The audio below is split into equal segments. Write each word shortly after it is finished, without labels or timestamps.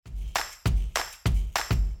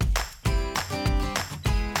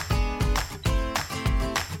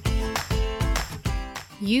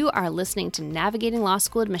You are listening to Navigating Law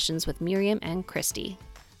School Admissions with Miriam and Kristi.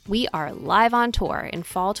 We are live on tour in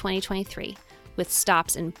fall 2023 with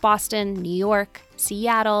stops in Boston, New York,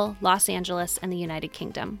 Seattle, Los Angeles, and the United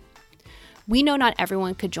Kingdom. We know not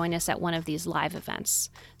everyone could join us at one of these live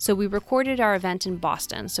events, so we recorded our event in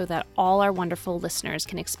Boston so that all our wonderful listeners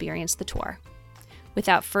can experience the tour.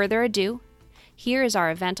 Without further ado, here is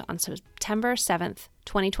our event on September 7th,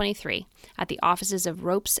 2023, at the offices of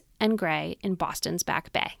Ropes and Gray in Boston's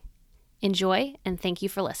Back Bay. Enjoy, and thank you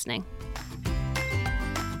for listening.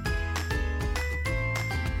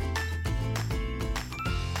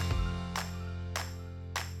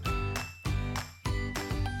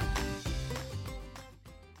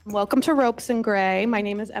 Welcome to Ropes and Gray. My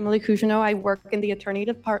name is Emily Cousineau. I work in the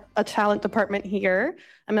talent department here.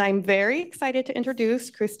 And I'm very excited to introduce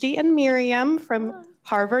Kristi and Miriam from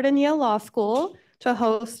Harvard and Yale Law School to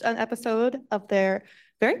host an episode of their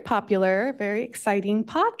very popular, very exciting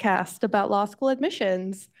podcast about law school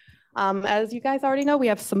admissions. As you guys already know, we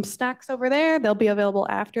have some snacks over there. They'll be available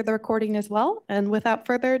after the recording as well. And without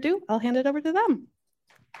further ado, I'll hand it over to them.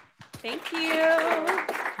 Thank you.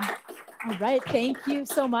 All right. Thank you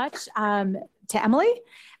so much to Emily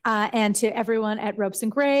and to everyone at Ropes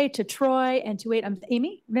and Gray, to Troy, and to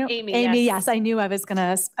Amy? No, Amy, yes. I knew I was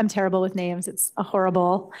I'm terrible with names. It's a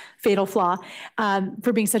horrible, fatal flaw,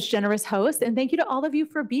 for being such generous hosts. And thank you to all of you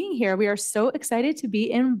for being here. We are so excited to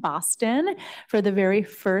be in Boston for the very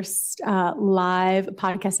first live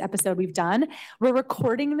podcast episode we've done. We're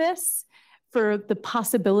recording this for the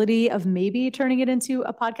possibility of maybe turning it into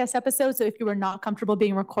a podcast episode. So if you are not comfortable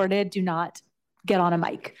being recorded, do not get on a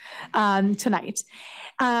mic tonight.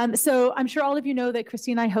 So I'm sure all of you know that Kristi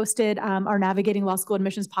and I hosted our Navigating Law School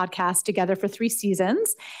Admissions podcast together for 3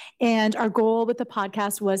 seasons. And our goal with the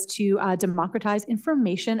podcast was to democratize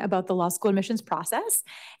information about the law school admissions process.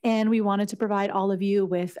 And we wanted to provide all of you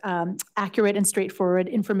with accurate and straightforward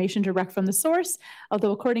information direct from the source.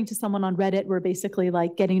 Although according to someone on Reddit, we're basically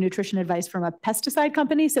like getting nutrition advice from a pesticide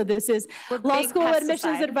company. So this is law school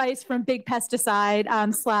admissions advice from Big Pesticide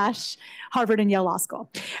 / Harvard and Yale Law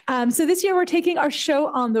School. So this year we're taking our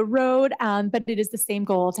show on the road, but it is the same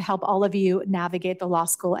goal to help all of you navigate the law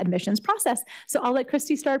school admissions process. So I'll let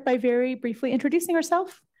Kristi start by very briefly introducing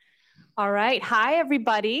herself. All right. Hi,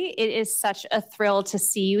 everybody. It is such a thrill to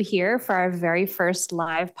see you here for our very first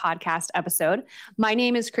live podcast episode. My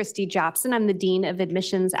name is Kristi Jopson. I'm the Dean of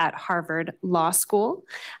Admissions at Harvard Law School.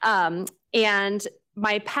 And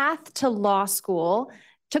my path to law school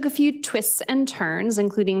took a few twists and turns,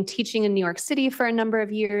 including teaching in New York City for a number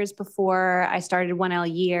of years before I started 1L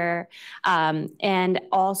year. And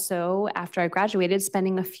also, after I graduated,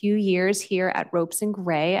 spending a few years here at Ropes and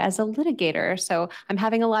Gray as a litigator. So I'm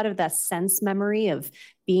having a lot of that sense memory of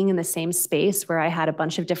being in the same space where I had a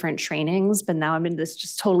bunch of different trainings, but now I'm in this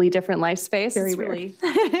just totally different life space. Very weird.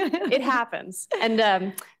 It happens.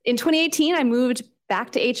 And in 2018, I moved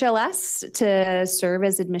back to HLS to serve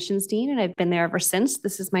as admissions dean, and I've been there ever since.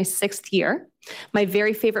 This is my 6th year. My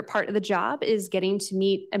very favorite part of the job is getting to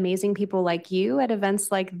meet amazing people like you at events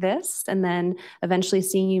like this, and then eventually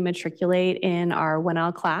seeing you matriculate in our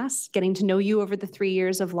 1L class, getting to know you over the 3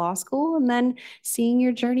 years of law school, and then seeing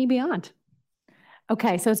your journey beyond.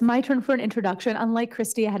 Okay, so it's my turn for an introduction. Unlike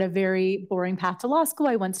Kristi, I had a very boring path to law school.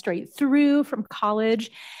 I went straight through from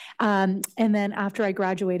college. And then after I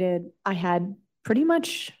graduated, I had pretty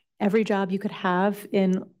much every job you could have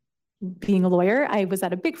in being a lawyer. I was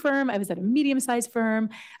at a big firm. I was at a medium-sized firm.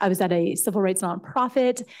 I was at a civil rights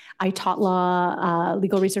nonprofit. I taught law,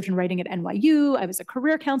 legal research and writing at NYU. I was a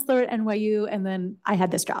career counselor at NYU, and then I had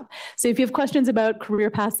this job. So if you have questions about career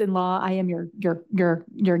paths in law, I am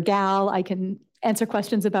your gal. I can answer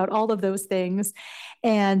questions about all of those things.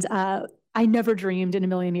 And I never dreamed in a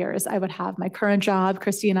million years I would have my current job.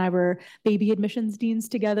 Kristi and I were baby admissions deans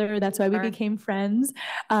together. That's why we became friends.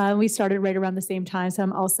 We started right around the same time. So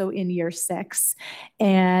I'm also in year 6.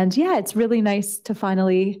 And yeah, it's really nice to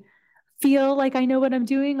finally feel like I know what I'm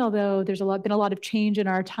doing, although there's been a lot of change in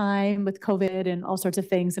our time with COVID and all sorts of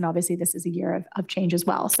things. And obviously this is a year of change as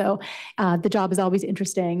well. So the job is always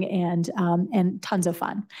interesting and tons of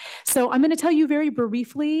fun. So I'm going to tell you very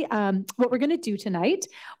briefly what we're going to do tonight.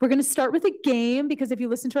 We're going to start with a game, because if you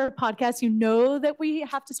listen to our podcast, you know that we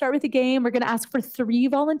have to start with a game. We're going to ask for 3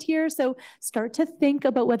 volunteers. So start to think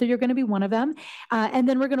about whether you're going to be one of them. And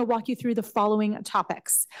then we're going to walk you through the following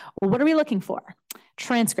topics. Well, what are we looking for?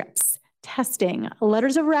 Transcripts, testing,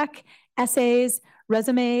 letters of rec, essays,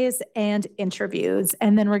 resumes, and interviews.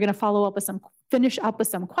 And then we're going to follow up with some finish up with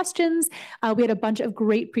some questions. We had a bunch of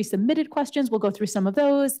great pre-submitted questions. We'll go through some of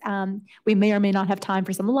those. We may or may not have time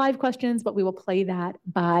for some live questions, but we will play that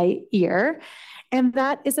by ear. And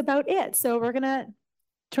that is about it. So we're going to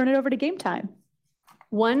turn it over to game time.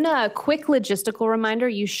 One quick logistical reminder,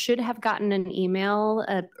 you should have gotten an email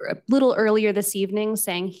a little earlier this evening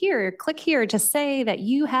saying, here, click here to say that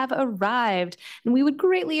you have arrived. And we would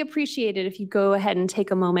greatly appreciate it if you go ahead and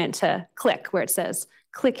take a moment to click where it says,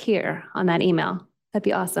 click here on that email. That'd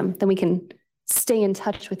be awesome. Then we can stay in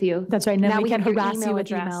touch with you. That's right. Now we can harass you with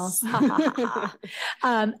emails.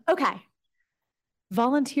 Okay.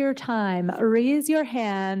 Volunteer time. Raise your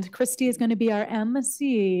hand. Kristi is going to be our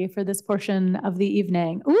MC for this portion of the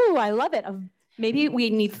evening. Ooh, I love it. Maybe we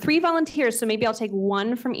need 3 volunteers, so maybe I'll take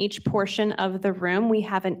 1 from each portion of the room. We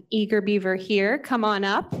have an eager beaver here. Come on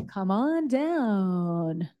up. Come on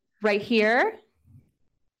down. Right here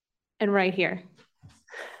and right here.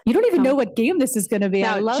 You don't even know what game this is going to be.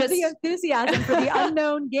 No, I love the enthusiasm for the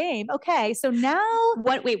unknown game. Okay, so now...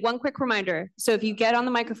 One quick reminder. So if you get on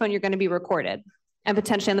the microphone, you're going to be recorded. And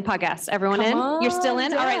potentially on the podcast. Everyone in? You're still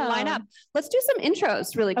in? All right, line up. Let's do some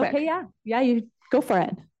intros really quick. Okay, yeah. Yeah, you go for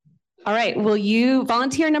it. All right, will you,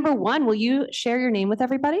 volunteer number 1, will you share your name with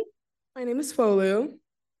everybody? My name is Folu.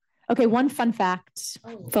 Okay, one fun fact,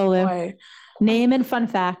 Folu. Boy. Name and fun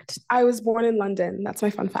fact. I was born in London. That's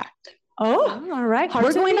my fun fact. Oh, all right.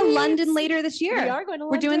 We're going to London later this year. We are going to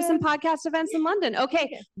London. We're doing some podcast events in London.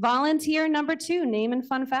 Okay, volunteer number 2, name and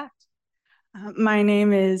fun fact. My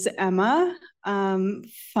name is Emma.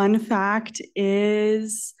 Fun fact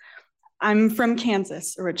is I'm from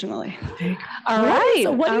Kansas originally. All right.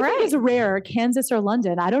 So what do you think is rare, Kansas or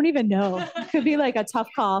London? I don't even know. Could be like a tough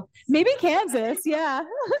call. Maybe Kansas. Yeah.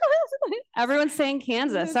 Everyone's saying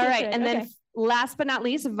Kansas. All right. And then last but not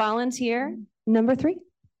least, volunteer number 3.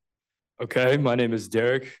 Okay. My name is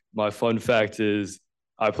Derek. My fun fact is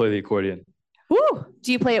I play the accordion. Ooh.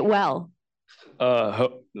 Do you play it well?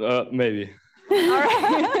 Maybe. All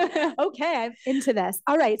right. Okay, I'm into this.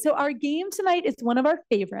 All right, so our game tonight is one of our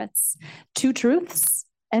favorites, 2 truths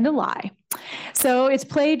and a lie. So it's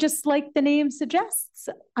played just like the name suggests.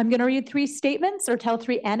 I'm going to read 3 statements or tell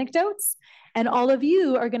 3 anecdotes, and all of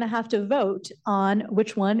you are going to have to vote on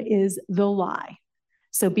which one is the lie.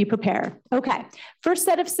 So be prepared. Okay, first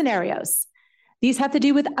set of scenarios. These have to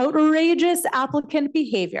do with outrageous applicant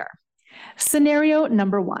behavior. Scenario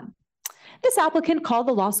number 1. This applicant called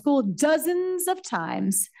the law school dozens of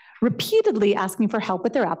times, repeatedly asking for help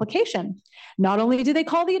with their application. Not only did they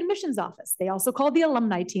call the admissions office, they also called the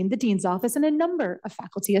alumni team, the dean's office, and a number of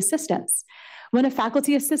faculty assistants. When a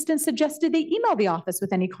faculty assistant suggested they email the office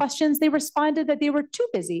with any questions, they responded that they were too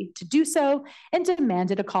busy to do so and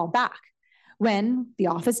demanded a call back. When the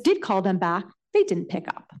office did call them back, they didn't pick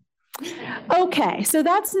up. Okay, so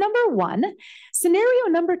that's number 1. Scenario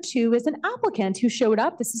number 2 is an applicant who showed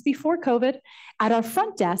up, this is before COVID, at our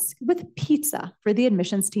front desk with pizza for the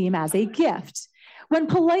admissions team as a gift. When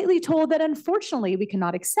politely told that unfortunately we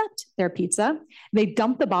cannot accept their pizza, they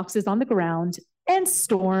dumped the boxes on the ground and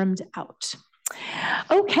stormed out.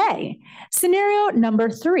 Okay, scenario number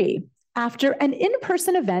 3. After an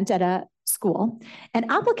in-person event at a school, an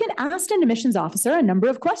applicant asked an admissions officer a number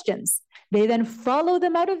of questions. They then followed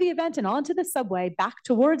them out of the event and onto the subway back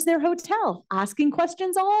towards their hotel, asking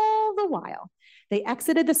questions all the while. They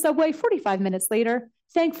exited the subway 45 minutes later,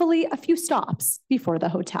 thankfully a few stops before the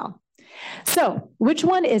hotel. So which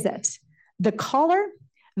one is it? The caller,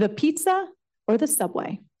 the pizza, or the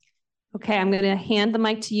subway? Okay, I'm going to hand the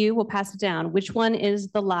mic to you. We'll pass it down. Which one is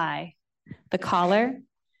the lie? The caller,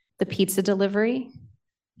 the pizza delivery,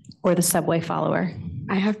 or the subway follower?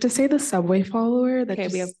 I have to say the subway follower. Okay,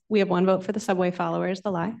 we have 1 vote for the subway follower is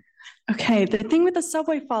the lie. Okay, the thing with the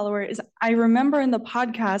subway follower is I remember in the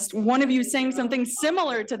podcast, one of you saying something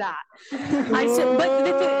similar to that. A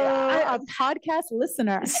podcast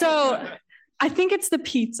listener. So I think it's the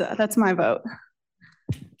pizza. That's my vote.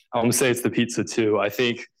 I'm going to say it's the pizza too. I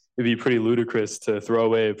think it'd be pretty ludicrous to throw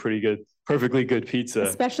away a perfectly good pizza.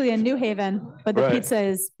 Especially in New Haven, but the pizza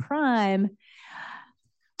is prime.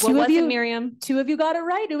 What was it, Miriam? 2 of you got it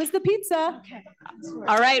right. It was the pizza. Okay.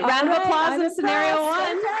 All right, round of applause in scenario 1.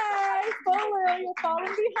 Okay, Fuller, you're falling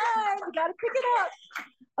behind. You got to pick it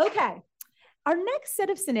up. Okay, our next set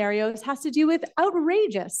of scenarios has to do with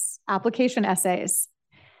outrageous application essays.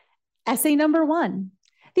 Essay number 1.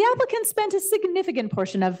 The applicant spent a significant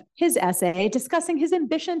portion of his essay discussing his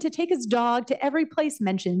ambition to take his dog to every place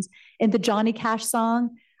mentioned in the Johnny Cash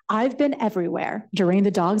song, I've Been Everywhere, during the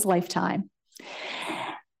dog's lifetime.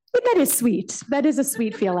 But that is sweet. That is a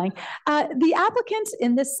sweet feeling. The applicant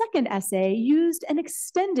in the second essay used an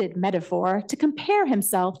extended metaphor to compare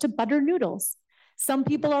himself to butter noodles. Some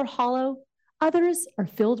people are hollow, others are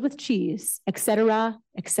filled with cheese, etc.,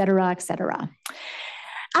 etc., etc.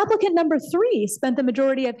 Applicant number 3 spent the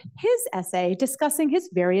majority of his essay discussing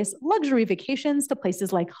his various luxury vacations to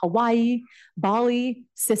places like Hawaii, Bali,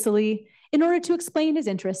 Sicily, in order to explain his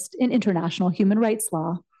interest in international human rights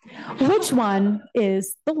law. Which one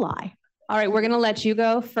is the lie? All right, we're going to let you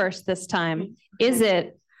go first this time. Is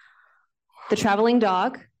it the traveling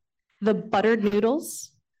dog, the buttered noodles,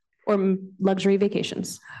 or luxury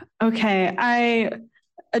vacations? Okay,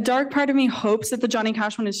 a dark part of me hopes that the Johnny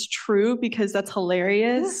Cash one is true because that's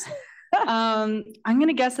hilarious. I'm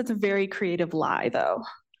gonna guess that's a very creative lie though.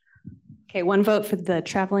 Okay, 1 vote for the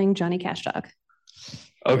traveling Johnny Cash dog.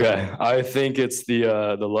 Okay, I think it's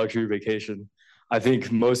the luxury vacation. I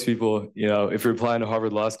think most people, if you're applying to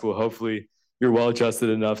Harvard Law School, hopefully you're well adjusted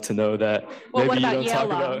enough to know that Well, maybe what you about don't talk Yale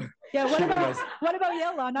Law? about. Yeah, what about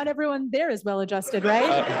Yale Law? Not everyone there is well adjusted,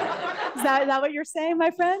 right? Is that what you're saying,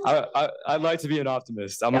 my friend? I'd like to be an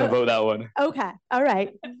optimist. I'm gonna vote that one. Okay, all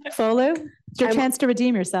right. Folu, it's your chance to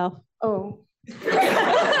redeem yourself. Oh.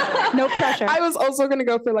 No pressure. I was also gonna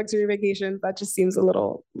go for luxury vacations. That just seems a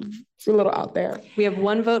little out there. We have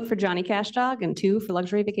 1 vote for Johnny Cash dog and 2 for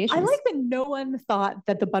luxury vacations. I like that no one thought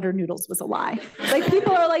that the butter noodles was a lie. Like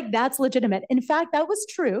people are like, that's legitimate. In fact, that was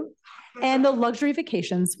true. And the luxury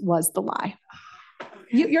vacations was the lie.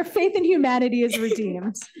 Your faith in humanity is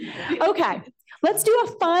redeemed. Okay, let's do a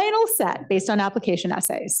final set based on application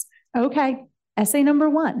essays. Okay, essay number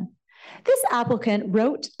 1. This applicant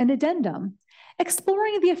wrote an addendum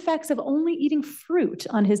exploring the effects of only eating fruit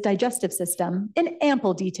on his digestive system in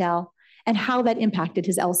ample detail and how that impacted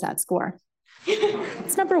his LSAT score.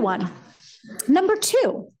 It's number 1. Number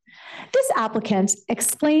 2, this applicant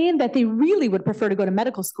explained that they really would prefer to go to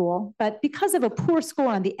medical school, but because of a poor score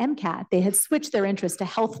on the MCAT, they had switched their interest to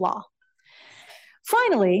health law.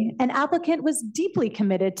 Finally, an applicant was deeply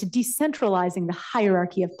committed to decentralizing the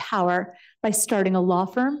hierarchy of power by starting a law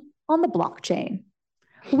firm on the blockchain.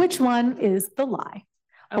 Which one is the lie?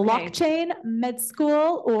 Okay. Blockchain, med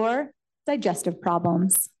school, or digestive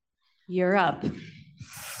problems? You're up.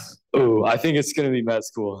 Oh, I think it's going to be med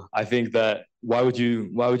school. I think that why would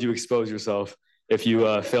you expose yourself if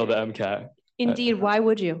you fail the MCAT? Indeed, why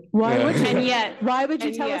would you? Why would you? And yet, why would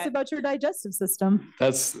you tell us about your digestive system?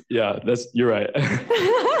 You're right.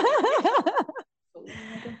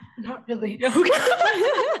 Not really.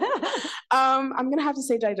 I'm gonna have to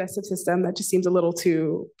say digestive system. That just seems a little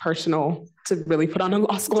too personal to really put on a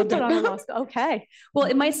law school. Okay. Well,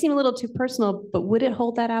 it might seem a little too personal, but would it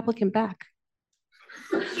hold that applicant back?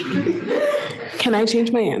 Can I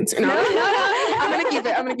change my answer? No. I'm gonna keep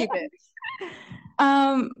it.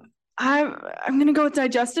 I'm gonna go with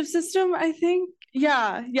digestive system, I think.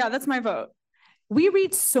 Yeah, that's my vote. We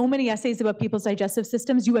read so many essays about people's digestive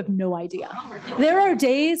systems, you have no idea. There are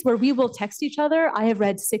days where we will text each other. I have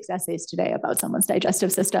read 6 essays today about someone's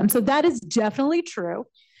digestive system. So that is definitely true.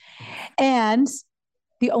 And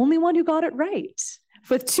the only one who got it right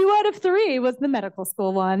with 2 out of 3 was the medical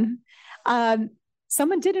school one.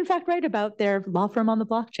 Someone did in fact write about their law firm on the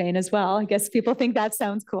blockchain as well. I guess people think that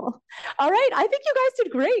sounds cool. All right, I think you guys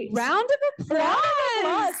did great. Round of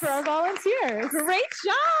applause for our volunteers. Great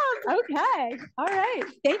job. Okay, all right.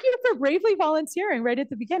 Thank you for bravely volunteering right at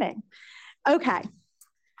the beginning. Okay,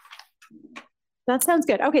 that sounds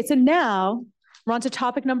good. Okay, so now we're on to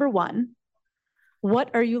topic number 1.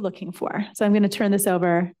 What are you looking for? So I'm gonna turn this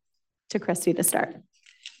over to Kristi to start.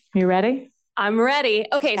 Are you ready? I'm ready.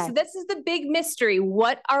 Okay, so this is the big mystery.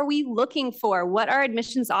 What are we looking for? What are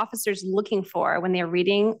admissions officers looking for when they're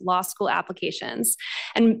reading law school applications?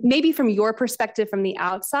 And maybe from your perspective from the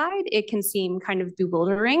outside, it can seem kind of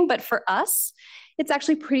bewildering, but for us, it's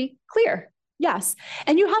actually pretty clear. Yes.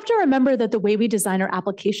 And you have to remember that the way we design our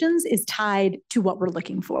applications is tied to what we're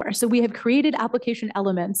looking for. So we have created application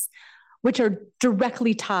elements which are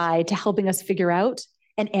directly tied to helping us figure out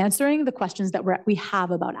and answering the questions that we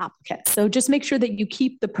have about applicants. So just make sure that you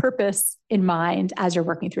keep the purpose in mind as you're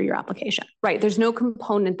working through your application. Right. There's no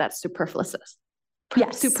component that's superfluous.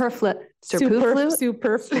 Yes. Superfluous.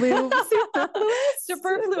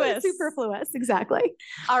 Exactly.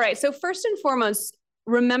 All right. So first and foremost,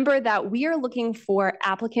 remember that we are looking for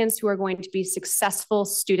applicants who are going to be successful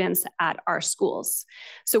students at our schools.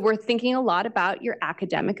 So we're thinking a lot about your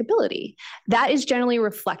academic ability. That is generally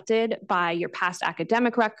reflected by your past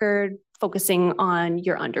academic record, focusing on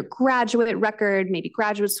your undergraduate record, maybe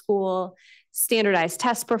graduate school, standardized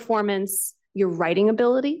test performance, your writing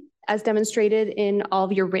ability as demonstrated in all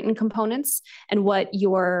of your written components, and what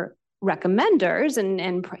your recommenders,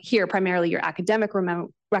 and here primarily your academic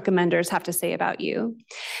recommenders have to say about you.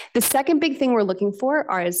 The second big thing we're looking for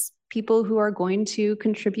is people who are going to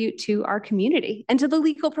contribute to our community and to the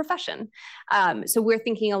legal profession. So we're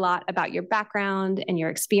thinking a lot about your background and your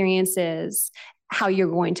experiences, how you're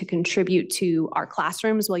going to contribute to our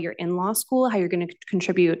classrooms while you're in law school, how you're going to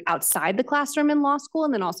contribute outside the classroom in law school,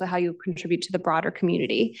 and then also how you contribute to the broader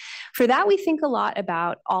community. For that, we think a lot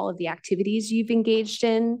about all of the activities you've engaged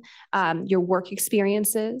in, your work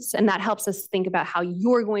experiences, and that helps us think about how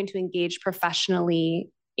you're going to engage professionally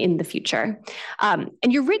in the future. And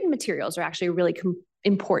your written materials are actually a really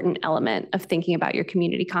important element of thinking about your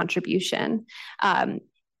community contribution.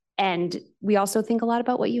 And we also think a lot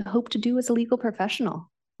about what you hope to do as a legal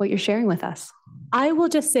professional, what you're sharing with us. I will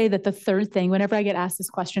just say that the third thing, whenever I get asked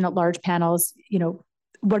this question at large panels,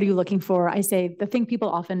 what are you looking for? I say the thing people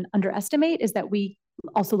often underestimate is that we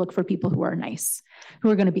also look for people who are nice,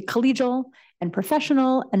 who are going to be collegial and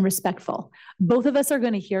professional and respectful. Both of us are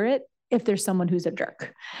going to hear it if there's someone who's a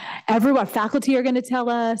jerk. Everyone, faculty are going to tell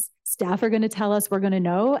us, staff are going to tell us, we're going to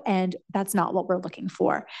know, and that's not what we're looking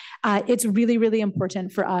for. It's really, really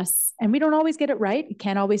important for us, and we don't always get it right. You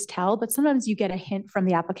can't always tell, but sometimes you get a hint from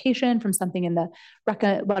the application, from something in the what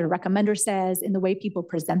a recommender says, in the way people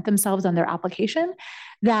present themselves on their application,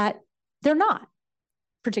 that they're not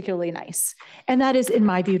particularly nice. And that is, in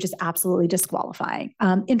my view, just absolutely disqualifying.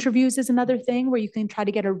 Interviews is another thing where you can try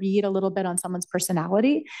to get a read a little bit on someone's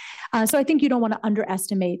personality. So I think you don't want to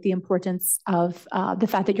underestimate the importance of the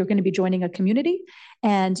fact that you're going to be joining a community,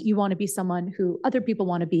 and you want to be someone who other people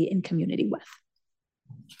want to be in community with.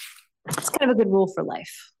 It's kind of a good rule for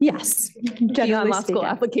life. Yes. Generally law school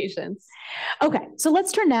applications. Okay, so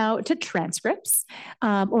let's turn now to transcripts,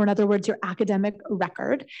 or in other words, your academic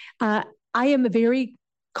record. I am very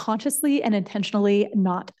consciously and intentionally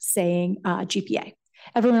not saying GPA.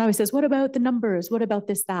 Everyone always says, what about the numbers? What about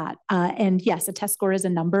this, that? And yes, a test score is a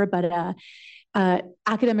number, but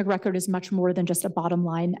academic record is much more than just a bottom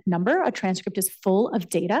line number. A transcript is full of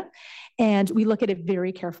data, and we look at it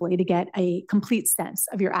very carefully to get a complete sense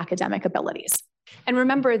of your academic abilities. And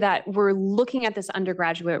remember that we're looking at this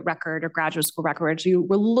undergraduate record or graduate school record.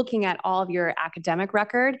 We're looking at all of your academic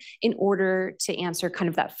record in order to answer kind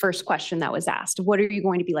of that first question that was asked. What are you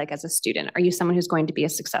going to be like as a student? Are you someone who's going to be a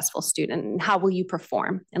successful student? And how will you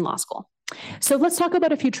perform in law school? So let's talk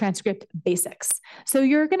about a few transcript basics. So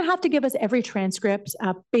you're going to have to give us every transcript,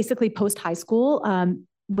 basically post high school,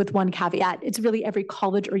 with one caveat. It's really every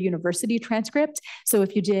college or university transcript. So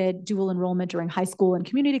if you did dual enrollment during high school and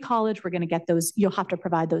community college, we're going to get those. You'll have to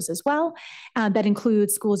provide those as well. That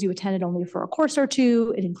includes schools you attended only for a course or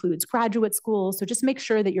two. It includes graduate schools. So just make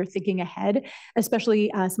sure that you're thinking ahead, especially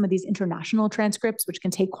some of these international transcripts, which can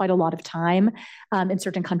take quite a lot of time in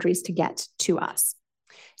certain countries to get to us.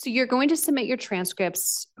 So you're going to submit your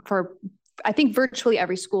transcripts for, I think, virtually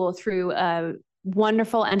every school through a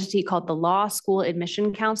wonderful entity called the Law School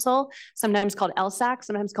Admission Council, sometimes called LSAC,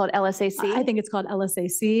 sometimes called LSAC. I think it's called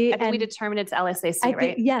LSAC. I think we determined it's LSAC,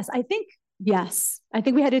 right? Yes. I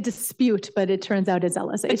think we had a dispute, but it turns out it's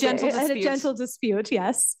LSAC. A gentle dispute. A gentle dispute,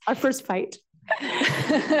 yes. Our first fight.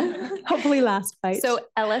 Hopefully last fight. So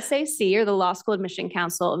LSAC, or the Law School Admission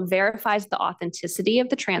Council, verifies the authenticity of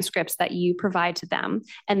the transcripts that you provide to them,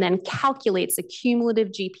 and then calculates a cumulative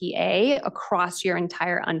GPA across your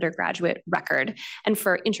entire undergraduate record. And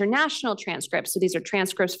for international transcripts, so these are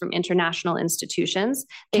transcripts from international institutions.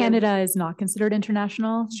 Canada is not considered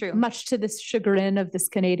international. True. Much to the chagrin of this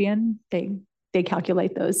Canadian, they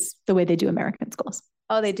calculate those the way they do American schools.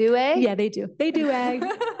 Oh, they do, eh? Yeah, they do. They do, eh?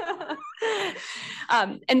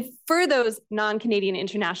 And for those non-Canadian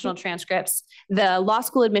international transcripts, the Law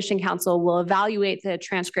School Admission Council will evaluate the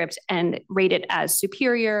transcript and rate it as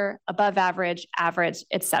superior, above average, average,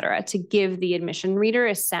 et cetera, to give the admission reader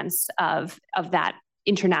a sense of that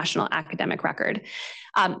international academic record.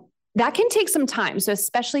 That can take some time. So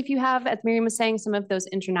especially if you have, as Miriam was saying, some of those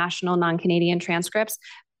international non-Canadian transcripts,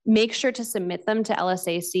 make sure to submit them to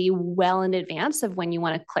LSAC well in advance of when you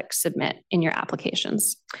want to click submit in your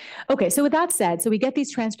applications. Okay, so with that said, so we get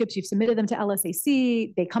these transcripts, you've submitted them to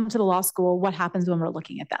LSAC, they come to the law school. What happens when we're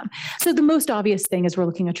looking at them? So the most obvious thing is we're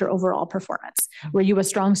looking at your overall performance. Were you a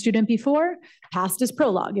strong student before? Passed as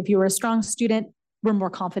prologue. If you were a strong student, we're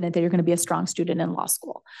more confident that you're going to be a strong student in law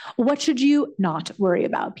school. What should you not worry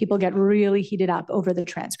about? People get really heated up over the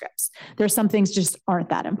transcripts. There's some things just aren't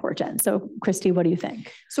that important. So Kristi, what do you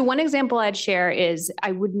think? So one example I'd share is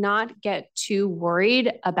I would not get too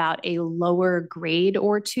worried about a lower grade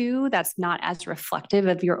or two that's not as reflective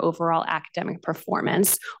of your overall academic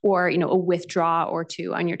performance, or a withdraw or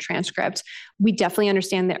two on your transcript. We definitely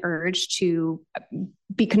understand the urge to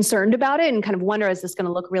be concerned about it and kind of wonder, is this going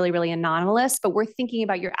to look really, really anomalous? But we're thinking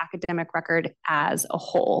about your academic record as a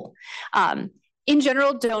whole. in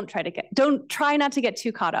general, don't try not to get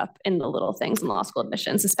too caught up in the little things in law school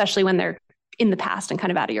admissions, especially when they're in the past and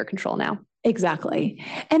kind of out of your control now. Exactly.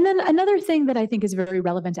 And then another thing that I think is very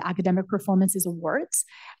relevant to academic performance is awards.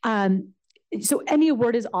 So any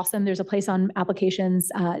award is awesome. There's a place on applications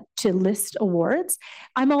to list awards.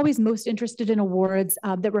 I'm always most interested in awards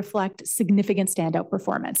that reflect significant standout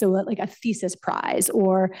performance. So like a thesis prize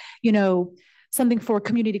or, something for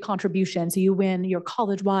community contribution. So you win your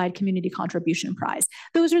college-wide community contribution prize.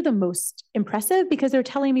 Those are the most impressive because they're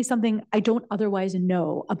telling me something I don't otherwise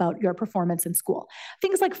know about your performance in school.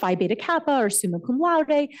 Things like Phi Beta Kappa or Summa Cum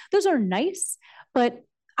Laude, those are nice, but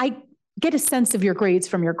I get a sense of your grades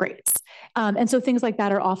from your grades. And so things like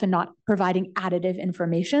that are often not providing additive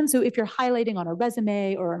information. So if you're highlighting on a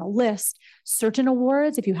resume or on a list, certain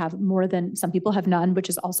awards, if you have more than, some people have none, which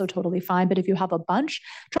is also totally fine. But if you have a bunch,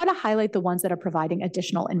 try to highlight the ones that are providing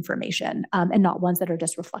additional information and not ones that are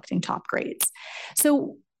just reflecting top grades.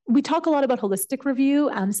 So we talk a lot about holistic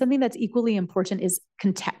review. Something that's equally important is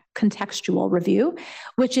contextual review,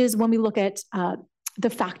 which is when we look at the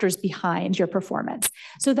factors behind your performance.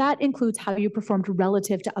 So that includes how you performed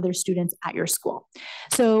relative to other students at your school.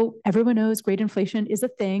 So everyone knows grade inflation is a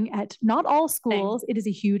thing at not all schools. It is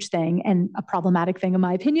a huge thing and a problematic thing in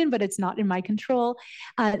my opinion, but it's not in my control.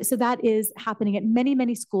 So that is happening at many,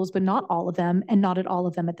 many schools, but not all of them, and not at all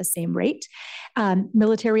of them at the same rate.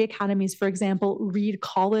 Military academies, for example, Reed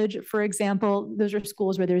College, for example, those are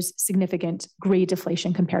schools where there's significant grade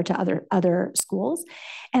deflation compared to other schools.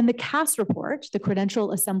 And the CAS report, the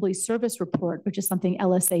Credential Assembly Service Report, which is something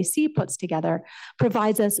LSAC puts together,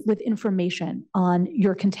 provides us with information on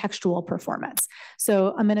your contextual performance.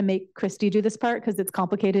 So I'm going to make Kristi do this part because it's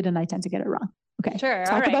complicated and I tend to get it wrong. Okay. Sure.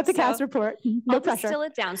 Talk about the CAS report. No pressure. I'll distill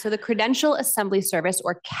it down. So the Credential Assembly Service,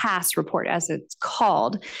 or CAS report, as it's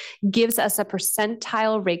called, gives us a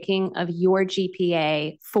percentile ranking of your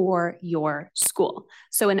GPA for your school.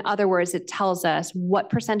 So in other words, it tells us what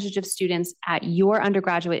percentage of students at your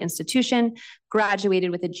undergraduate institution graduated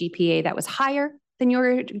with a GPA that was higher than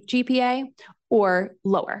your GPA or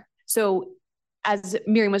lower. So as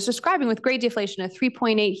Miriam was describing, with grade deflation, a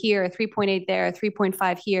 3.8 here, a 3.8 there, a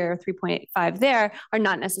 3.5 here, a 3.5 there are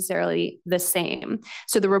not necessarily the same.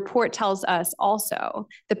 So the report tells us also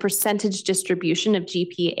the percentage distribution of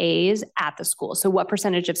GPAs at the school. So what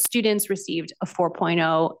percentage of students received a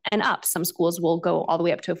 4.0 and up? Some schools will go all the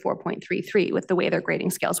way up to a 4.33 with the way their grading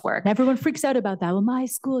scales work. And everyone freaks out about that. Well, my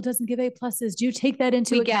school doesn't give A pluses. Do you take that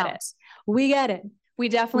into account? Get it. We get it. We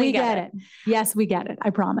definitely get it. Yes, we get it. I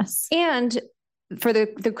promise. And for the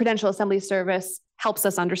Credential Assembly Service helps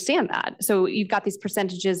us understand that. So you've got these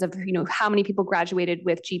percentages of, how many people graduated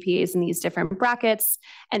with GPAs in these different brackets,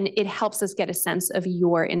 and it helps us get a sense of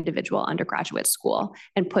your individual undergraduate school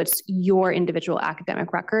and puts your individual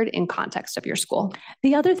academic record in context of your school.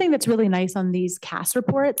 The other thing that's really nice on these CAS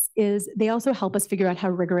reports is they also help us figure out how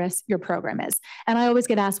rigorous your program is. And I always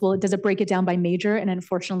get asked, well, does it break it down by major? And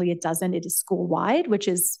unfortunately it doesn't. It is school-wide, which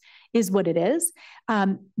is what it is.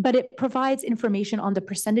 But it provides information on the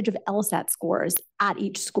percentage of LSAT scores at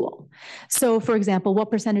each school. So for example,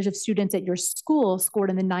 what percentage of students at your school scored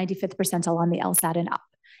in the 95th percentile on the LSAT and up,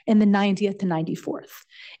 in the 90th to 94th,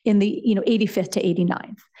 in the 85th to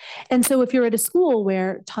 89th. And so if you're at a school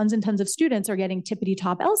where tons and tons of students are getting tippity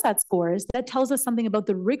top LSAT scores, that tells us something about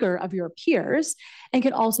the rigor of your peers and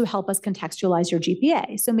can also help us contextualize your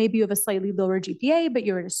GPA. So maybe you have a slightly lower GPA, but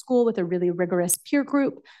you're at a school with a really rigorous peer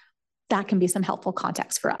group. That can be some helpful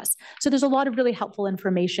context for us. So there's a lot of really helpful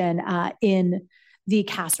information in the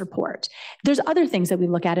CAS report. There's other things that we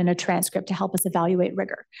look at in a transcript to help us evaluate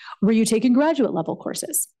rigor. Were you taking graduate level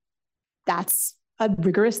courses? That's a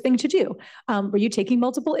rigorous thing to do. Were you taking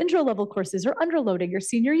multiple intro level courses or underloading your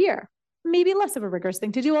senior year? Maybe less of a rigorous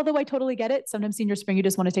thing to do, although I totally get it. Sometimes senior spring, you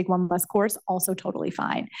just want to take one less course, also totally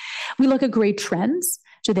fine. We look at grade trends.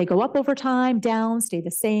 Do they go up over time, down, stay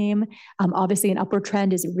the same? Obviously, an upward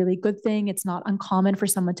trend is a really good thing. It's not uncommon for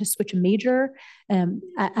someone to switch a major.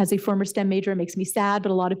 As a former STEM major, it makes me sad,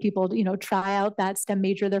 but a lot of people, try out that STEM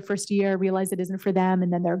major their first year, realize it isn't for them,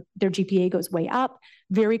 and then their GPA goes way up.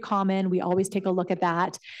 Very common. We always take a look at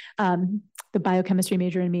that. The biochemistry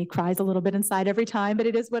major in me cries a little bit inside every time, but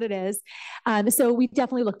it is what it is. So we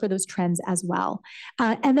definitely look for those trends as well.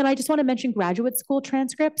 And then I just want to mention graduate school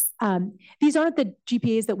transcripts. These aren't the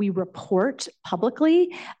GPAs that we report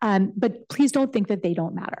publicly, but please don't think that they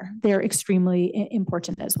don't matter. They're extremely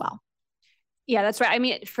important as well. Yeah, that's right. I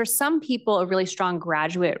mean, for some people, a really strong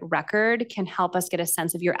graduate record can help us get a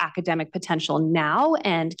sense of your academic potential now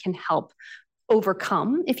and can help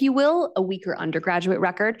overcome, if you will, a weaker undergraduate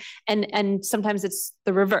record. And sometimes it's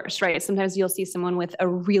the reverse, right? Sometimes you'll see someone with a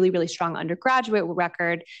really, really strong undergraduate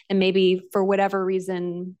record, and maybe for whatever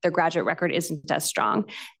reason, their graduate record isn't as strong.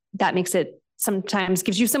 That makes it sometimes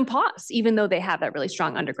gives you some pause, even though they have that really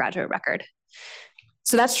strong undergraduate record.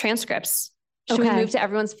 So that's transcripts. Should we move to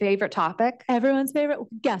everyone's favorite topic? Everyone's favorite.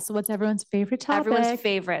 Guess what's everyone's favorite topic? Everyone's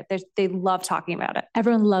favorite. They love talking about it.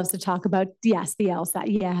 Everyone loves to talk about, yes, the LSAT.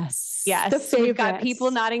 Yes. Yes. The favorite. We've got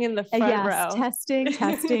people nodding in the front row. Testing,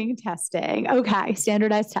 testing, testing. Okay.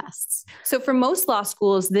 Standardized tests. So for most law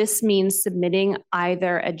schools, this means submitting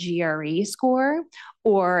either a GRE score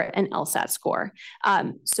or an LSAT score.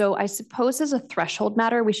 So I suppose as a threshold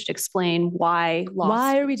matter, we should explain why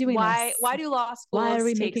are we doing this? Why do law schools why are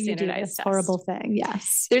we take making you do standardized this tests? horrible thing?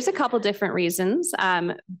 Yes. There's a couple different reasons.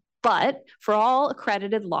 But for all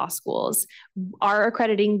accredited law schools, our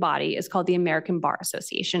accrediting body is called the American Bar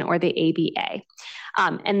Association, or the ABA.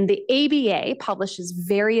 And the ABA publishes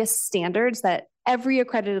various standards that every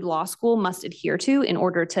accredited law school must adhere to in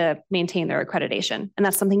order to maintain their accreditation. And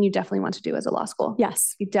that's something you definitely want to do as a law school.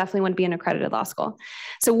 Yes. You definitely want to be an accredited law school.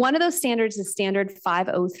 So one of those standards is Standard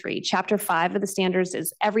 503. Chapter 5 of the standards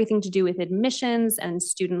is everything to do with admissions and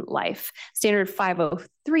student life. Standard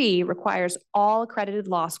 503 requires all accredited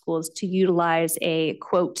law schools to utilize a,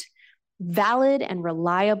 quote, valid and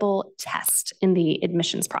reliable test in the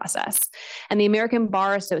admissions process. And the American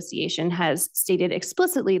Bar Association has stated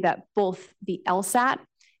explicitly that both the LSAT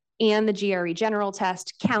and the GRE general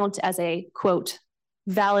test count as a, quote,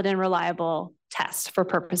 valid and reliable test for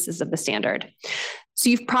purposes of the standard.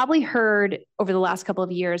 So you've probably heard over the last couple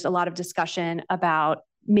of years a lot of discussion about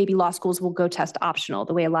maybe law schools will go test optional,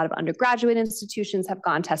 the way a lot of undergraduate institutions have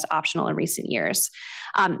gone test optional in recent years.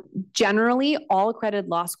 Generally, all accredited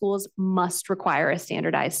law schools must require a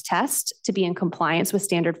standardized test to be in compliance with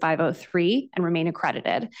Standard 503 and remain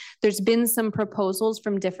accredited. There's been some proposals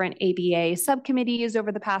from different ABA subcommittees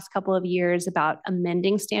over the past couple of years about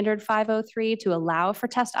amending Standard 503 to allow for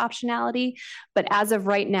test optionality. But as of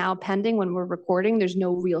right now, pending when we're recording, there's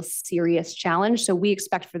no real serious challenge. So we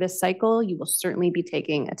expect for this cycle, you will certainly be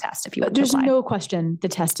taking a test if you want to apply. There's no question the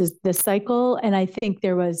test is this cycle. And I think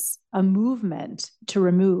there was a movement to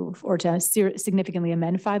remove or to significantly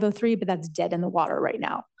amend 503, but that's dead in the water right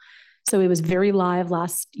now. So it was very live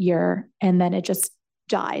last year, and then it just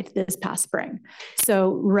died this past spring.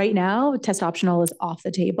 So right now, test optional is off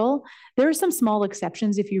the table. There are some small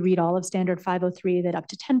exceptions if you read all of Standard 503 that up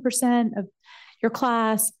to 10% of your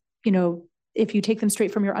class, if you take them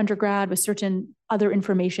straight from your undergrad with certain other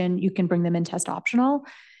information, you can bring them in test optional.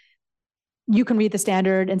 You can read the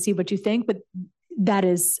standard and see what you think, but that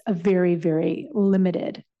is a very, very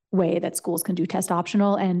limited way that schools can do test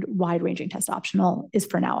optional, and wide-ranging test optional is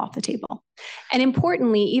for now off the table. And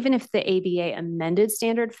importantly, even if the ABA amended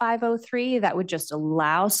Standard 503, that would just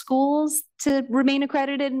allow schools to remain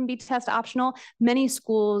accredited and be test optional. Many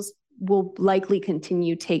schools will likely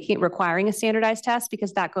continue requiring a standardized test,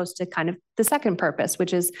 because that goes to kind of the second purpose,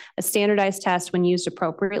 which is a standardized test, when used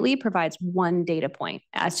appropriately, provides one data point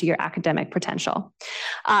as to your academic potential.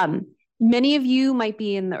 Many of you might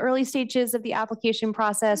be in the early stages of the application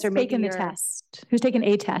process, or maybe taken the test. Who's taken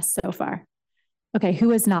a test so far? Okay,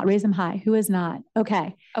 who has not? Raise them high. Who has not?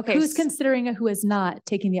 Okay. Who's considering who is not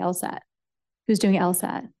taking the LSAT? Who's doing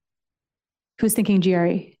LSAT? Who's thinking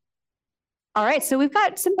GRE? All right, so we've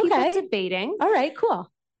got some people debating. All right, cool.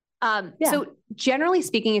 So generally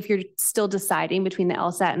speaking, if you're still deciding between the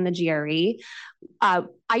LSAT and the GRE,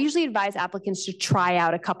 I usually advise applicants to try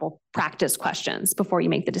out a couple practice questions before you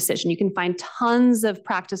make the decision. You can find tons of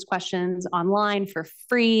practice questions online for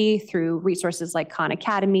free through resources like Khan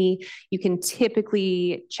Academy. You can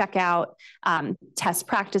typically check out test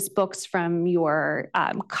practice books from your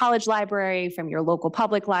college library, from your local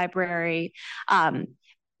public library.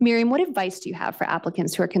 Miriam, what advice do you have for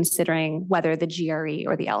applicants who are considering whether the GRE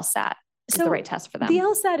or the LSAT is the right test for them? The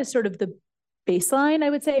LSAT is sort of the baseline, I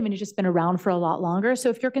would say. I mean, it's just been around for a lot longer. So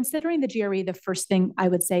if you're considering the GRE, the first thing I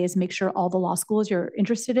would say is make sure all the law schools you're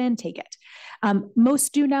interested in take it.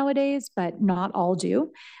 Most do nowadays, but not all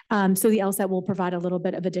do. So the LSAT will provide a little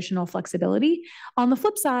bit of additional flexibility. On the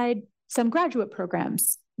flip side, some graduate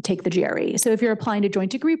programs take the GRE. So if you're applying to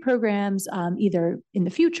joint degree programs, either in the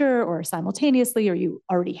future or simultaneously, or you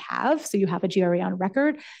already have, so you have a GRE on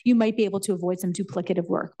record, you might be able to avoid some duplicative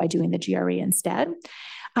work by doing the GRE instead.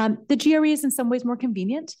 The GRE is in some ways more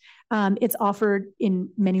convenient. It's offered in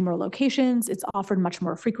many more locations. It's offered much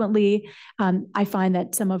more frequently. I find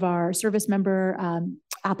that some of our service member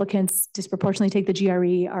applicants disproportionately take the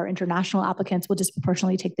GRE. Our international applicants will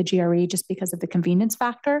disproportionately take the GRE just because of the convenience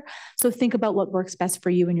factor. So think about what works best for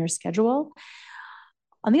you and your schedule.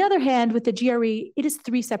 On the other hand, with the GRE, it is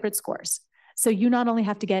 3 separate scores. So you not only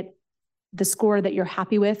have to get the score that you're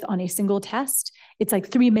happy with on a single test, it's like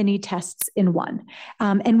 3 mini tests in one.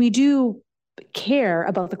 And we do care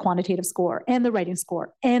about the quantitative score and the writing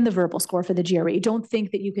score and the verbal score for the GRE. Don't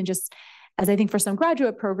think that you can just, as I think for some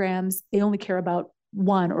graduate programs, they only care about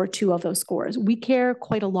 1 or 2 of those scores. We care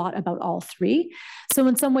quite a lot about all 3. So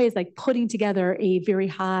in some ways, like putting together a very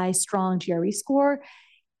high, strong GRE score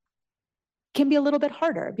can be a little bit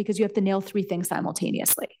harder because you have to nail 3 things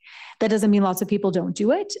simultaneously. That doesn't mean lots of people don't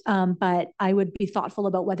do it, but I would be thoughtful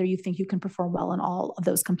about whether you think you can perform well in all of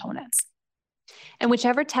those components. And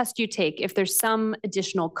whichever test you take, if there's some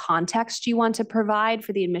additional context you want to provide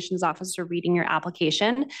for the admissions officer reading your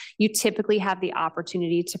application, you typically have the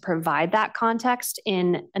opportunity to provide that context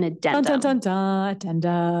in an addendum. Dun, dun, dun, dun,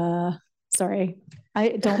 addenda. Sorry, I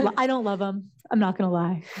don't love them. I'm not going to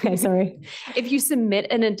lie. Okay, sorry. If you submit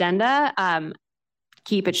an addenda,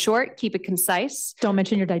 keep it short, keep it concise. Don't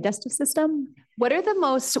mention your digestive system. What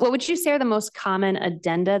would you say are the most common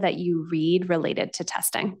addenda that you read related to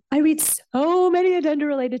testing? I read so many addenda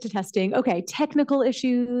related to testing. Okay, technical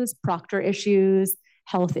issues, proctor issues,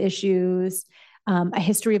 health issues, a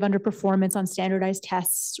history of underperformance on standardized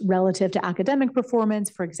tests relative to academic performance.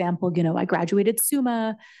 For example, I graduated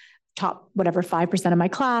SUMA, top 5% of my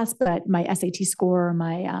class, but my SAT score,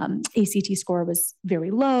 my ACT score was very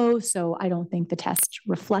low. So I don't think the test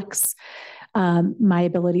reflects my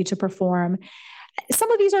ability to perform.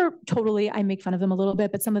 Some of these are I make fun of them a little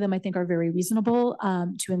bit, but some of them I think are very reasonable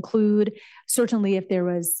to include. Certainly if there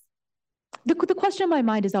was, the question in my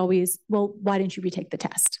mind is always, well, why didn't you retake the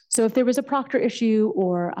test? So if there was a proctor issue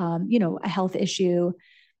or, a health issue,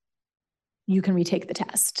 you can retake the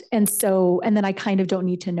test. And then I kind of don't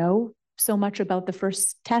need to know so much about the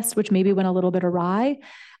first test, which maybe went a little bit awry,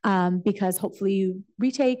 because hopefully you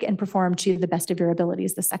retake and perform to the best of your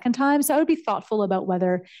abilities the second time. So I would be thoughtful about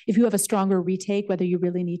whether, if you have a stronger retake, whether you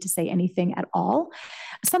really need to say anything at all.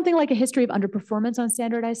 Something like a history of underperformance on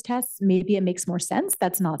standardized tests, maybe it makes more sense.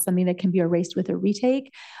 That's not something that can be erased with a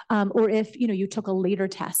retake. Or if you took a later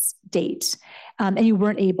test date and you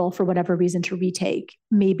weren't able for whatever reason to retake,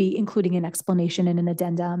 maybe including an explanation in an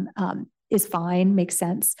addendum is fine, makes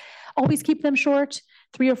sense. Always keep them short.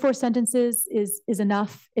 3 or 4 sentences is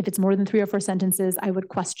enough. If it's more than 3 or 4 sentences, I would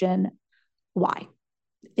question why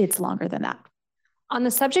it's longer than that. On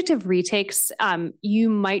the subject of retakes, you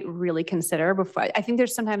might really consider before. I think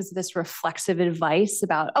there's sometimes this reflexive advice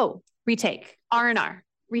about, retake, R&R,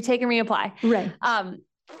 retake and reapply. Right.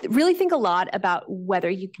 Really think a lot about whether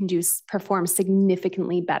you can perform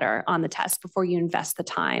significantly better on the test before you invest the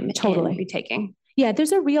time in retaking. Yeah,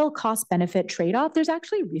 there's a real cost benefit trade-off. There's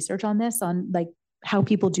actually research on this, on how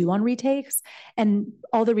people do on retakes. And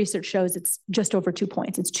all the research shows it's just over 2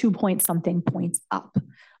 points. It's 2 point something points up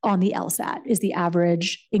on the LSAT is the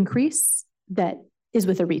average increase that is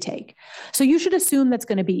with a retake. So you should assume that's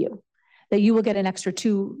going to be you, that you will get an extra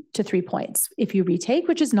 2 to 3 points if you retake,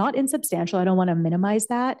 which is not insubstantial. I don't want to minimize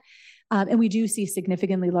that. And we do see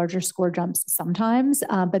significantly larger score jumps sometimes,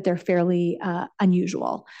 but they're fairly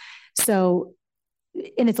unusual. So,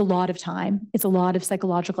 and it's a lot of time. It's a lot of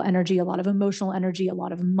psychological energy, a lot of emotional energy, a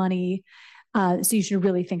lot of money. So you should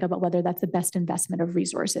really think about whether that's the best investment of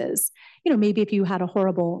resources. Maybe if you had a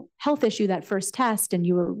horrible health issue that first test and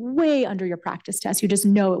you were way under your practice test, you just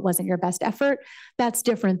know it wasn't your best effort. That's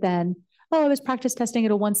different than, I was practice testing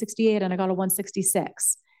at a 168 and I got a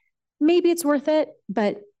 166. Maybe it's worth it,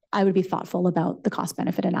 but I would be thoughtful about the cost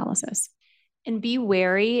benefit analysis. And be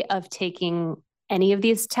wary of taking any of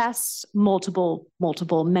these tests multiple,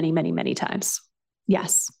 many, many, many times.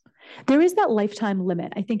 Yes. There is that lifetime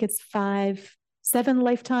limit. I think it's 7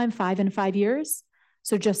 lifetime, 5 in 5 years.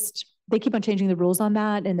 So they keep on changing the rules on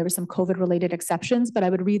that. And there were some COVID related exceptions, but I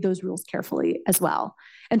would read those rules carefully as well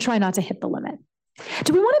and try not to hit the limit.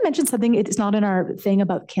 Do we want to mention something? It's not in our thing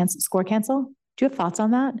about score cancel. Do you have thoughts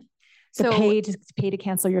on that? Pay to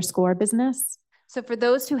cancel your score business. So for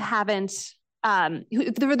those who haven't,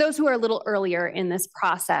 for those who are a little earlier in this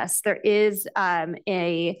process, there is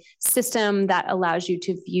a system that allows you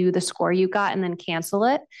to view the score you got and then cancel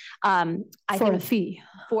it. For a fee.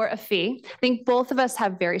 I think both of us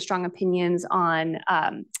have very strong opinions on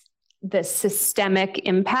the systemic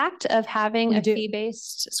impact of having a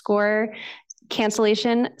fee-based score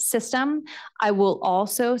cancellation system. I will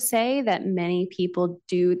also say that many people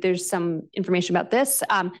do, there's some information about this,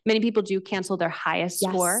 many people do cancel their highest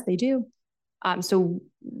score. Yes, they do. So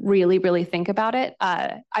really, really think about it.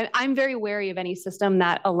 I'm very wary of any system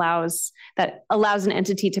that allows an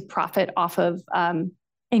entity to profit off of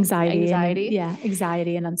anxiety.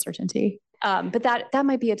 Anxiety and uncertainty. But that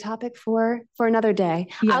might be a topic for another day.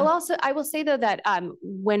 Yeah. I will say though that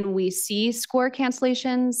when we see score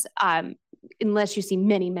cancellations, unless you see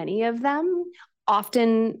many of them,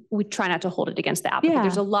 often we try not to hold it against the applicant. Yeah.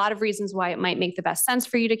 There's a lot of reasons why it might make the best sense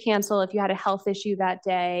for you to cancel if you had a health issue that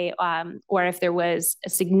day, or if there was a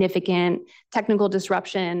significant technical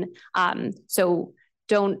disruption. So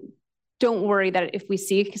don't worry that if we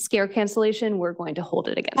see scare cancellation, we're going to hold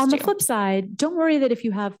it against you. On the flip side, don't worry that if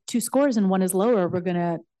you have 2 scores and one is lower, we're going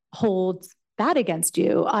to hold that against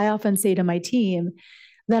you. I often say to my team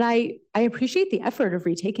that I appreciate the effort of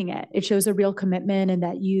retaking it. It shows a real commitment and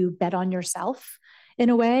that you bet on yourself in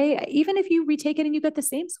a way. Even if you retake it and you get the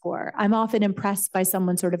same score, I'm often impressed by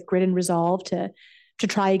someone's sort of grit and resolve to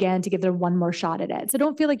try again, to give them one more shot at it. So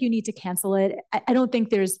don't feel like you need to cancel it. I don't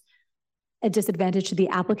think there's a disadvantage to the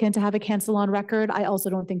applicant to have a cancel on record. I also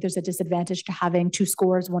don't think there's a disadvantage to having 2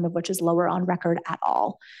 scores, one of which is lower on record at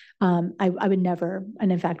all. I would never, and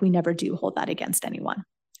in fact, we never do hold that against anyone.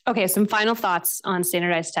 Okay, some final thoughts on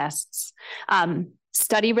standardized tests.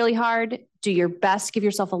 Study really hard, do your best, give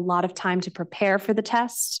yourself a lot of time to prepare for the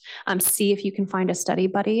test. See if you can find a study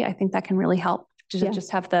buddy. I think that can really help to just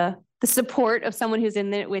have the support of someone who's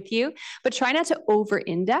in it with you, but try not to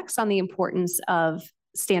over-index on the importance of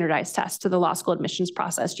standardized tests to the law school admissions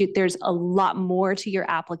process. There's a lot more to your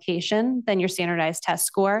application than your standardized test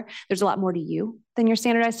score. There's a lot more to you than your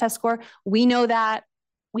standardized test score. We know that.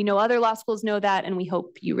 We know other law schools know that, and we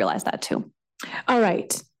hope you realize that too. All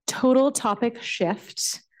right, total topic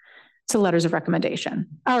shift to letters of recommendation.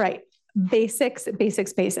 All right, basics.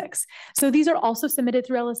 So these are also submitted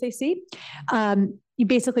through LSAC.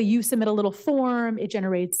 You submit a little form, it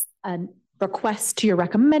generates a request to your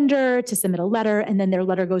recommender to submit a letter, and then their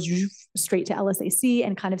letter goes straight to LSAC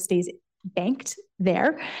and kind of stays banked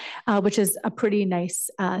there, which is a pretty nice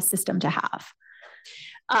system to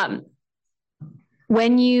have.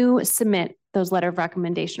 When you submit those letter of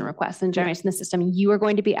recommendation requests and generates in the system, you are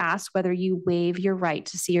going to be asked whether you waive your right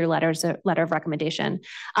to see your letter of recommendation.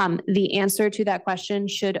 The answer to that question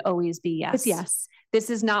should always be yes. It's yes. This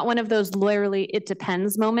is not one of those lawyerly it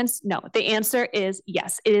depends moments. No, the answer is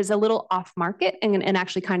yes. It is a little off market and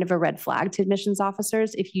actually kind of a red flag to admissions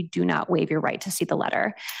officers if you do not waive your right to see the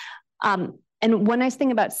letter. And one nice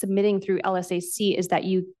thing about submitting through LSAC is that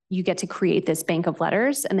you get to create this bank of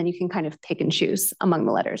letters, and then you can kind of pick and choose among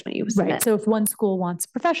the letters when you submit. Right. So if one school wants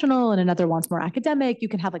professional and another wants more academic, you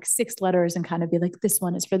can have like 6 letters and kind of be like, this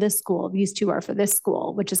one is for this school, these 2 are for this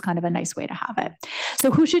school, which is kind of a nice way to have it.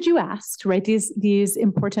 So who should you ask to write these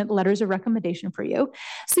important letters of recommendation for you?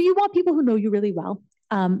 So you want people who know you really well.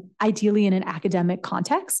 Ideally in an academic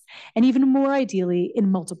context, and even more ideally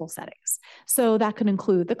in multiple settings. So that could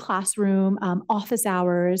include the classroom, office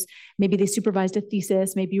hours, maybe they supervised a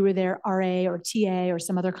thesis, maybe you were their RA or TA or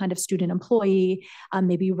some other kind of student employee,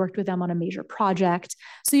 maybe you worked with them on a major project.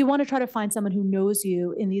 So you want to try to find someone who knows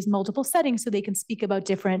you in these multiple settings so they can speak about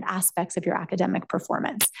different aspects of your academic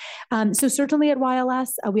performance. So certainly at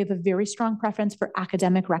YLS, we have a very strong preference for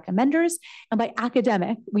academic recommenders. And by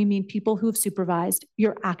academic, we mean people who have supervised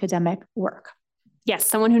your academic work. Yes,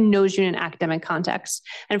 someone who knows you in an academic context.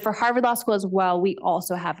 And for Harvard Law School as well, we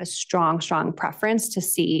also have a strong preference to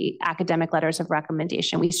see academic letters of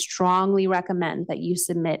recommendation. We strongly recommend that you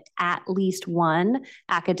submit at least one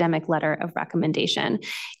academic letter of recommendation.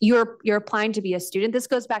 You're applying to be a student. This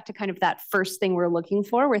goes back to kind of that first thing we're looking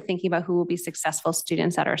for. We're thinking about who will be successful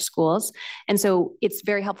students at our schools. And so it's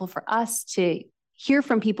very helpful for us to hear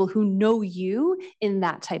from people who know you in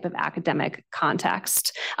that type of academic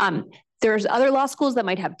context. There's other law schools that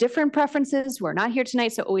might have different preferences who are not here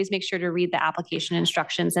tonight, so always make sure to read the application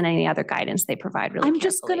instructions and any other guidance they provide really I'm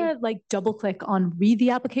just gonna double click on read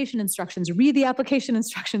the application instructions, read the application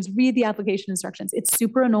instructions, read the application instructions. It's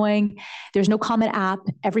super annoying. There's no common app.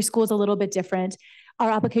 Every school is a little bit different.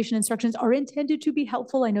 Our application instructions are intended to be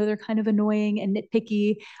helpful. I know they're kind of annoying and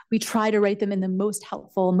nitpicky. We try to write them in the most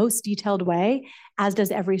helpful, most detailed way, as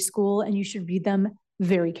does every school, and you should read them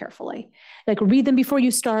very carefully. Like read them before you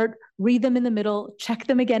start, read them in the middle, check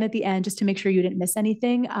them again at the end just to make sure you didn't miss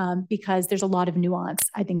anything, because there's a lot of nuance,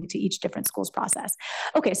 I think, to each different school's process.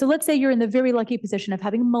 Okay, so let's say you're in the very lucky position of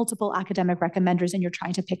having multiple academic recommenders and you're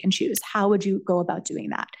trying to pick and choose. How would you go about doing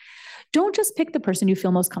that? Don't just pick the person you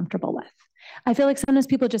feel most comfortable with. I feel like sometimes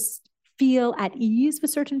people just feel at ease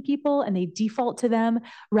with certain people and they default to them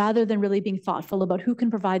rather than really being thoughtful about who can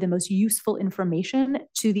provide the most useful information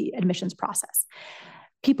to the admissions process.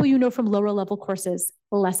 People you know from lower level courses,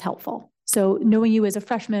 less helpful. So knowing you as a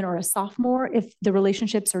freshman or a sophomore, if the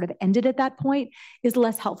relationship sort of ended at that point, is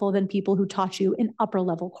less helpful than people who taught you in upper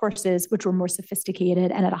level courses, which were more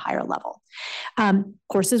sophisticated and at a higher level.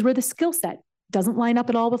 Courses where the skill set doesn't line up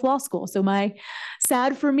at all with law school. So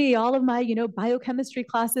sad for me, all of my, biochemistry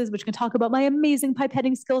classes, which can talk about my amazing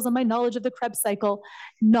pipetting skills and my knowledge of the Krebs cycle,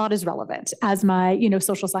 not as relevant as my,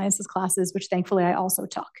 social sciences classes, which thankfully I also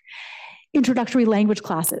took. Introductory language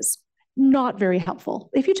classes, not very helpful.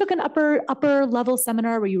 If you took an upper level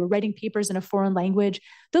seminar where you were writing papers in a foreign language,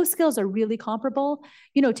 those skills are really comparable.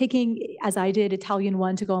 Taking, as I did, Italian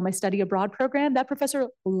 1 to go on my study abroad program, that professor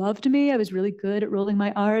loved me. I was really good at rolling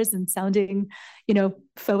my R's and sounding,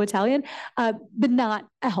 faux Italian, but not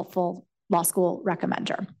a helpful law school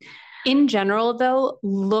recommender. In general, though,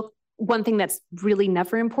 one thing that's really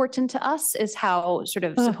never important to us is how sort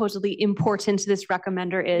of supposedly important this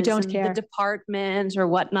recommender is. Don't care. The department or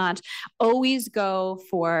whatnot. Always go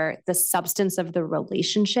for the substance of the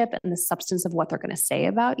relationship and the substance of what they're going to say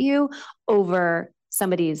about you over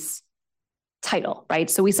somebody's title, right?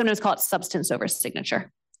 So we sometimes call it substance over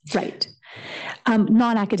signature. Right.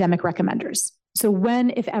 Non-academic recommenders. So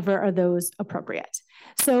when, if ever, are those appropriate?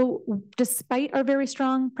 So despite our very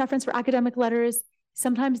strong preference for academic letters,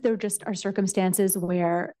 sometimes there just are circumstances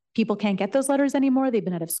where people can't get those letters anymore. They've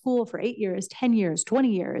been out of school for 8 years, 10 years, 20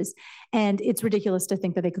 years, and it's ridiculous to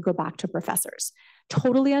think that they could go back to professors.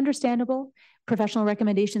 Totally understandable. Professional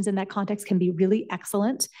recommendations in that context can be really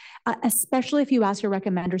excellent, especially if you ask your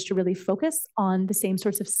recommenders to really focus on the same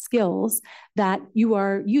sorts of skills that you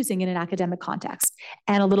are using in an academic context.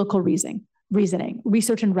 Analytical reasoning,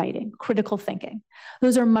 research and writing, critical thinking.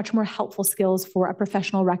 Those are much more helpful skills for a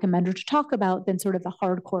professional recommender to talk about than sort of the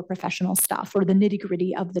hardcore professional stuff or the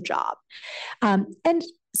nitty-gritty of the job. And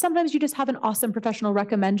sometimes you just have an awesome professional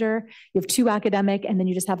recommender. You have 2 academic, and then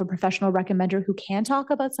you just have a professional recommender who can talk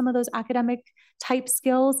about some of those academic type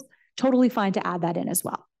skills. Totally fine to add that in as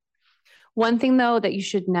well. One thing, though, that you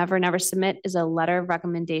should never submit is a letter of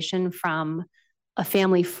recommendation from a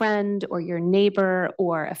family friend or your neighbor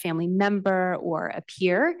or a family member or a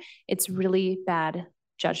peer. It's really bad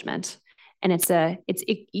judgment. And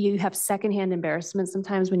you have secondhand embarrassment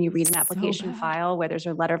sometimes when you read an application file where there's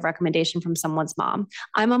a letter of recommendation from someone's mom.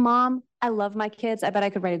 I'm a mom. I love my kids. I bet I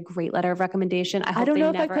could write a great letter of recommendation. I don't know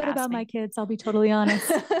if I could about my kids. I'll be totally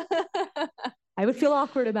honest. I would feel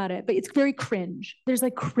awkward about it, but it's very cringe. There's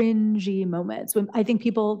like cringy moments when I think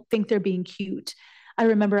people think they're being cute. I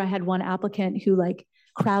remember I had one applicant who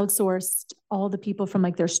crowdsourced all the people from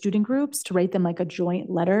their student groups to write them a joint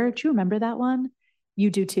letter. Do you remember that one? You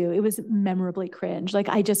do too. It was memorably cringe.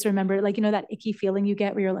 I just remember that icky feeling you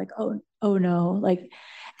get where you're like, oh no.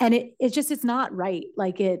 And it's not right.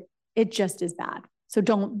 It just is bad. So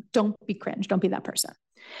don't be cringe. Don't be that person.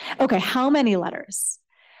 Okay. How many letters?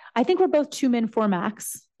 I think we're both 2 min, 4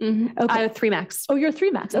 max. Mm-hmm. Okay. I have 3 max. Oh, you're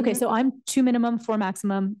 3 max. Okay. Mm-hmm. So I'm 2 minimum, 4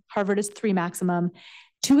 maximum. Harvard is 3 maximum.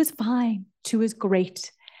 2 is fine. 2 is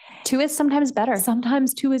great. 2 is sometimes better.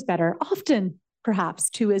 Sometimes 2 is better. Often, perhaps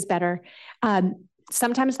 2 is better.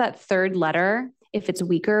 Sometimes that third letter, if it's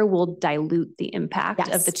weaker, will dilute the impact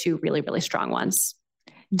of the 2 really, really strong ones.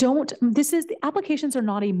 The applications are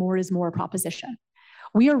not a more is more proposition.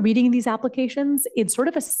 We are reading these applications in sort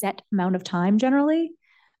of a set amount of time generally.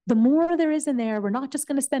 The more there is in there, we're not just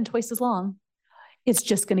going to spend twice as long. It's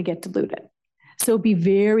just going to get diluted. So be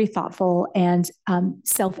very thoughtful and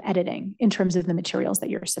self-editing in terms of the materials that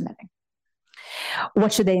you're submitting.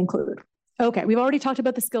 What should they include? Okay, we've already talked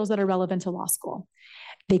about the skills that are relevant to law school.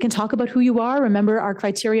 They can talk about who you are. Remember our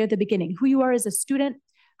criteria at the beginning, who you are as a student,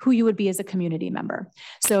 who you would be as a community member.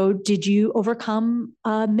 So did you overcome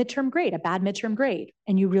a midterm grade, a bad midterm grade,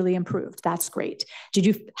 and you really improved? That's great. Did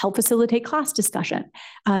you help facilitate class discussion?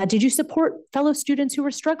 Did you support fellow students who were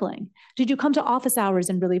struggling? Did you come to office hours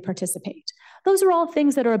and really participate? Those are all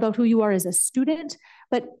things that are about who you are as a student,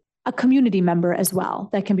 but a community member as well.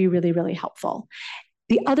 That can be really, really helpful.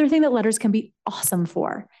 The other thing that letters can be awesome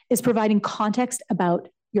for is providing context about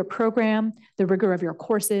your program, the rigor of your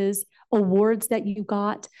courses, awards that you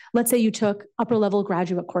got. Let's say you took upper level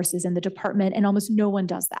graduate courses in the department and almost no one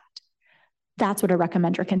does that. That's what a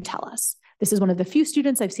recommender can tell us. This is one of the few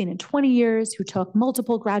students I've seen in 20 years who took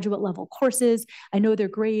multiple graduate level courses. I know their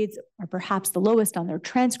grades are perhaps the lowest on their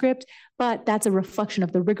transcript, but that's a reflection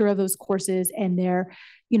of the rigor of those courses and their,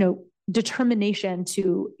 determination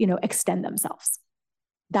to, extend themselves.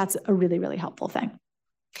 That's a really, really helpful thing.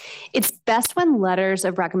 It's best when letters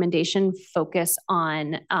of recommendation focus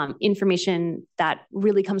on information that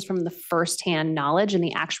really comes from the firsthand knowledge and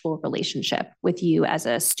the actual relationship with you as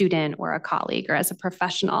a student or a colleague or as a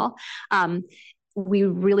professional. We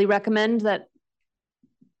really recommend that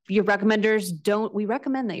your recommenders we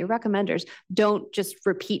recommend that your recommenders don't just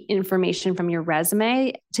repeat information from your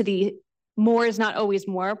resume. To the more is not always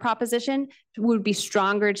more proposition, it would be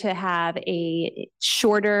stronger to have a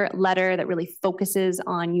shorter letter that really focuses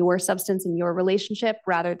on your substance and your relationship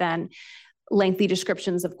rather than lengthy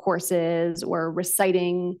descriptions of courses or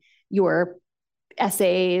reciting your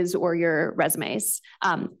essays or your resumes.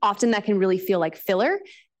 Often that can really feel like filler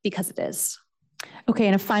because it is. Okay,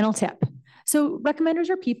 and a final tip. So recommenders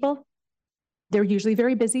are people. They're usually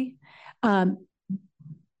very busy.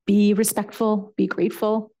 Be respectful, be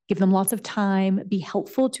grateful, give them lots of time, be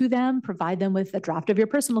helpful to them, provide them with a draft of your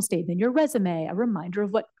personal statement, your resume, a reminder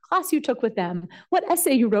of what class you took with them, what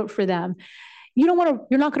essay you wrote for them. You're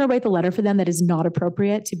not going to write the letter for them that is not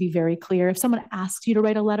appropriate, to be very clear. If someone asks you to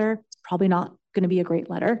write a letter, it's probably not going to be a great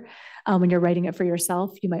letter. When you're writing it for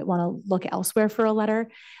yourself, you might want to look elsewhere for a letter.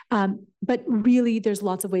 But really, there's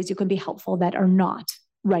lots of ways you can be helpful that are not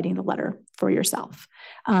writing the letter for yourself.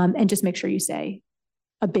 And just make sure you say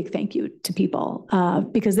a big thank you to people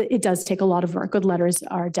because it does take a lot of work. Good letters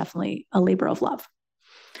are definitely a labor of love.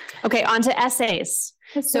 Okay, on to essays.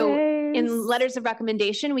 So in letters of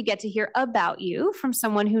recommendation, we get to hear about you from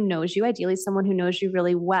someone who knows you, ideally someone who knows you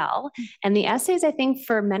really well. And the essays, I think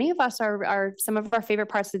for many of us are some of our favorite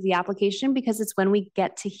parts of the application because it's when we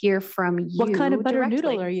get to hear from you. What kind of butter directly.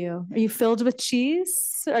 Noodle are you? Are you filled with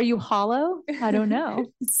cheese? Are you hollow? I don't know.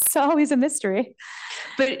 It's always a mystery.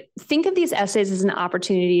 But think of these essays as an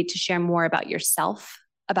opportunity to share more about yourself,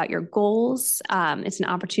 about your goals. It's an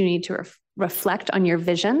opportunity to reflect on your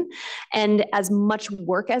vision. And as much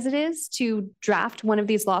work as it is to draft one of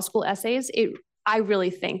these law school essays, I really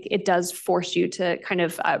think it does force you to kind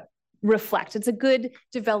of reflect. It's a good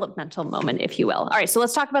developmental moment, if you will. All right, so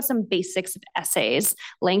let's talk about some basics of essays,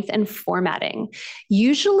 length and formatting.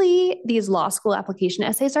 Usually these law school application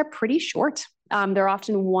essays are pretty short. They're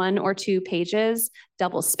often 1 or 2 pages,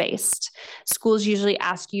 double spaced. Schools usually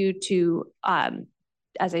ask you to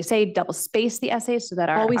as I say, double space the essays so that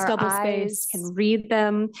our eyes can read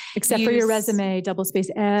them. Except for your resume, double space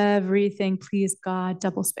everything. Please, God,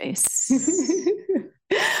 double space.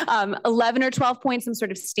 11 or 12 points, some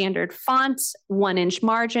sort of standard font, 1-inch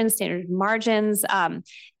margins, standard margins.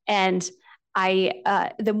 And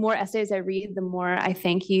the more essays I read, the more I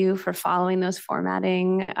thank you for following those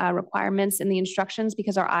formatting requirements in the instructions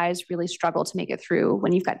because our eyes really struggle to make it through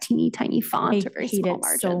when you've got teeny tiny font or very small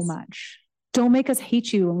margins. So much. Don't make us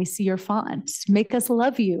hate you when we see your font. Make us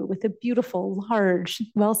love you with a beautiful, large,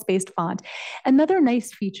 well-spaced font. Another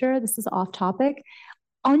nice feature, this is off topic,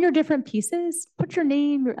 on your different pieces, put your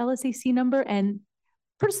name, your LSAC number, and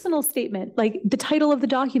personal statement, like the title of the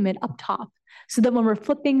document up top. So that when we're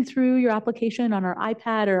flipping through your application on our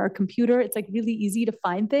iPad or our computer, it's like really easy to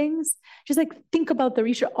find things. Just like think about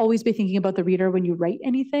you should always be thinking about the reader when you write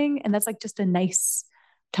anything. And that's like just a nice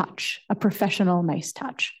touch, a professional, nice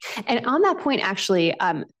touch. And on that point, actually,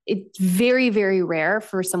 it's very, very rare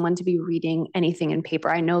for someone to be reading anything in paper.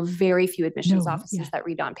 I know very few admissions offices that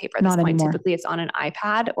read on paper at this point. Anymore. Typically, it's on an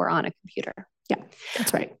iPad or on a computer. Yeah,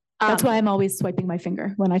 that's right. That's why I'm always swiping my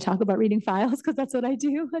finger when I talk about reading files, because that's what I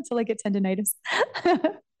do until I get tendinitis.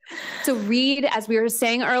 So read, as we were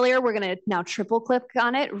saying earlier, we're going to now triple click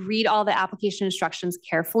on it. Read all the application instructions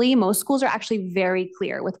carefully. Most schools are actually very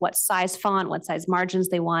clear with what size font, what size margins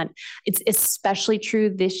they want. It's especially true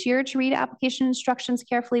this year to read application instructions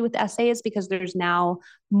carefully with essays because there's now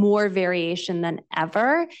more variation than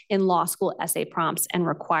ever in law school essay prompts and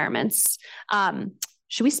requirements.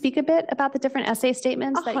 Should we speak a bit about the different essay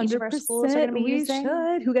statements that each of our schools are going to be using?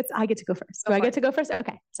 I get to go first. Do I get to go first?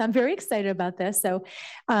 Okay. So I'm very excited about this. So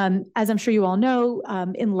as I'm sure you all know,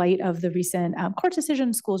 in light of the recent court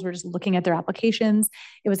decision, schools were just looking at their applications.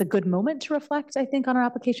 It was a good moment to reflect, I think, on our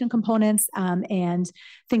application components and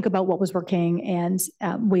think about what was working and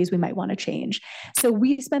ways we might want to change. So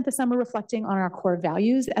we spent the summer reflecting on our core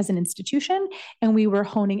values as an institution, and we were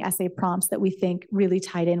honing essay prompts that we think really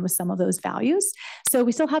tied in with some of those values. So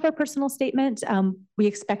we still have our personal statement. We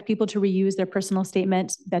expect people to reuse their personal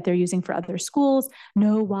statement that they're using for other schools.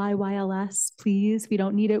 No YYLS, please. We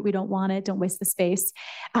don't need it. We don't want it. Don't waste the space.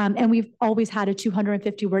 And we've always had a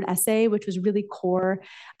 250-word essay, which was really core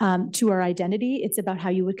to our identity. It's about how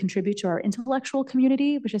you would contribute to our intellectual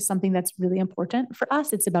community, which is something that's really important for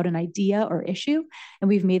us. It's about an idea or issue. And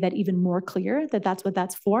we've made that even more clear that that's what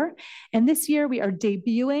that's for. And this year we are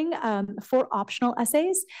debuting 4 optional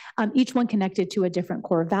essays, each one connected to a different different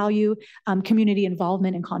core value, community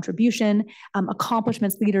involvement and contribution,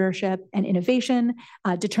 accomplishments, leadership and innovation,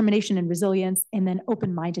 determination and resilience, and then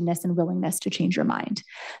open-mindedness and willingness to change your mind.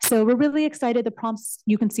 So we're really excited. The prompts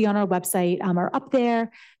you can see on our website are up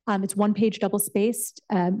there. It's one page double-spaced.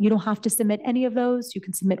 You don't have to submit any of those. You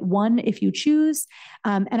can submit one if you choose.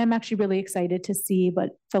 And I'm actually really excited to see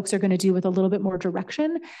what folks are going to do with a little bit more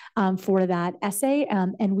direction for that essay.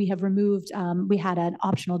 And we have removed, we had an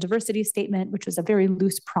optional diversity statement, which was a very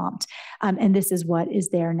loose prompt. And this is what is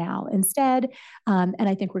there now instead. And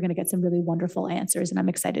I think we're going to get some really wonderful answers, and I'm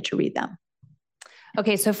excited to read them.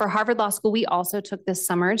 Okay, so for Harvard Law School, we also took this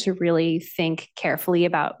summer to really think carefully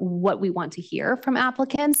about what we want to hear from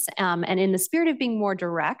applicants. And in the spirit of being more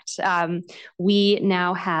direct, we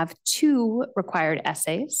now have 2 required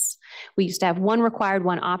essays. We used to have 1 required,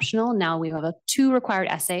 1 optional. Now we have 2 required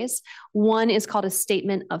essays. One is called a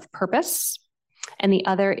statement of purpose, and the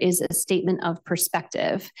other is a statement of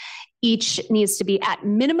perspective. Each needs to be at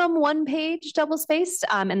minimum 1 page double-spaced,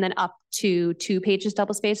 and then up to 2 pages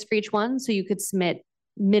double-spaced for each one. So you could submit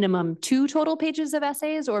minimum 2 total pages of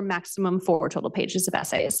essays or maximum 4 total pages of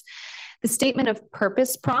essays. The statement of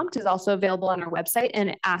purpose prompt is also available on our website, and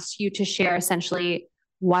it asks you to share essentially,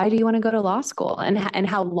 why do you want to go to law school, and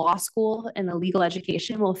how law school and the legal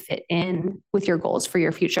education will fit in with your goals for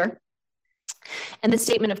your future. And the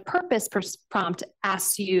statement of purpose prompt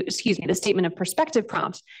asks you, the statement of perspective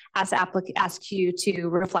prompt asks you to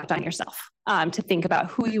reflect on yourself, to think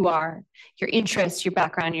about who you are, your interests, your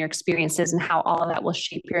background, your experiences, and how all of that will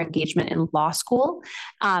shape your engagement in law school,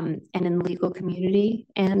 and in the legal community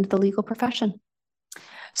and the legal profession.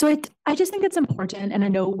 So I just think it's important, and I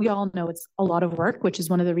know we all know it's a lot of work, which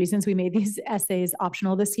is one of the reasons we made these essays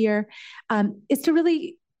optional this year, is to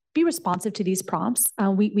really be responsive to these prompts.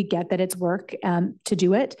 We get that it's work to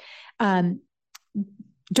do it.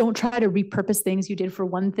 Don't try to repurpose things you did for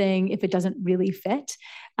one thing if it doesn't really fit.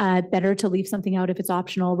 Better to leave something out if it's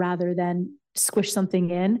optional rather than squish something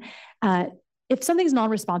in. If something's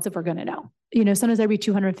non-responsive, we're going to know. You know, sometimes I read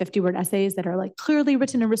 250-word essays that are like clearly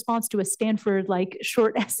written in response to a Stanford like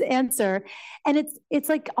short answer, and it's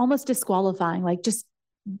like almost disqualifying. Like, just,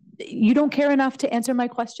 you don't care enough to answer my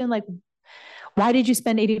question. Like, why did you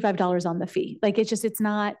spend $85 on the fee? Like, it's just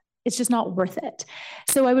not worth it.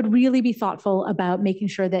 So I would really be thoughtful about making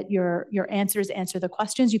sure that your answers answer the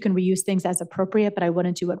questions. You can reuse things as appropriate, but I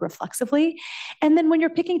wouldn't do it reflexively. And then when you're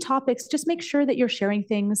picking topics, just make sure that you're sharing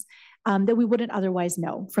things that we wouldn't otherwise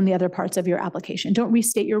know from the other parts of your application. Don't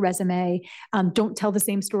restate your resume. Don't tell the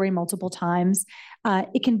same story multiple times.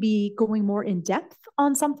 It can be going more in depth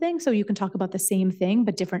on something, so you can talk about the same thing,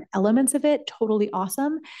 but different elements of it, totally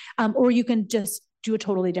awesome. Or you can just do a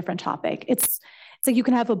totally different topic. It's like you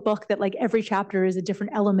can have a book that like every chapter is a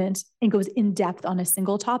different element and goes in depth on a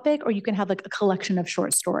single topic, or you can have like a collection of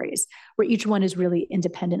short stories where each one is really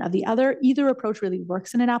independent of the other. Either approach really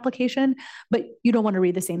works in an application, but you don't want to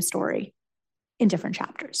read the same story in different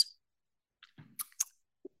chapters.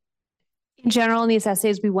 In general, in these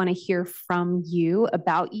essays, we want to hear from you,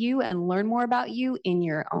 about you, and learn more about you in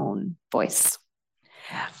your own voice.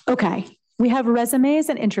 Okay. We have resumes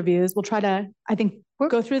and interviews. We'll try to, I think,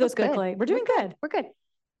 go through those quickly. We're doing good. We're good.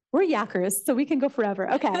 We're yackers, so we can go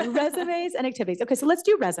forever. Okay, resumes and activities. Okay, so let's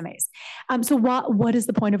do resumes. So what is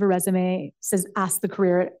the point of a resume? It says, ask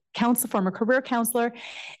the former career counselor.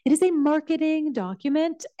 It is a marketing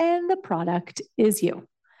document, and the product is you.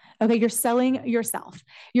 Okay, you're selling yourself.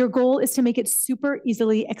 Your goal is to make it super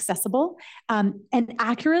easily accessible, and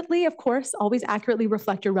accurately, of course, always accurately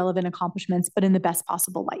reflect your relevant accomplishments, but in the best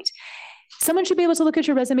possible light. Someone should be able to look at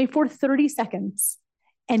your resume for 30 seconds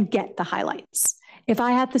and get the highlights. If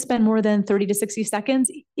I have to spend more than 30 to 60 seconds,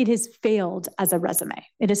 it has failed as a resume.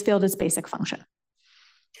 It has failed its basic function.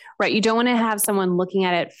 Right. You don't want to have someone looking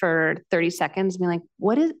at it for 30 seconds and be like,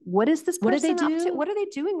 what is this person up to? What are they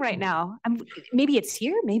doing right now? Maybe it's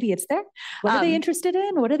here, maybe it's there. What are they interested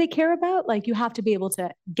in? What do they care about? Like, you have to be able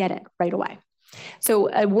to get it right away. So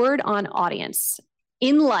a word on audience.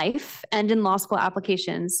 In life and in law school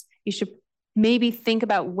applications, you should maybe think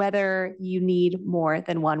about whether you need more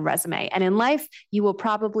than one resume. And in life, you will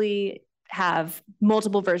probably have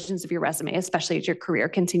multiple versions of your resume, especially as your career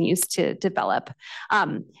continues to develop.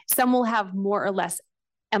 Some will have more or less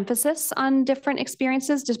emphasis on different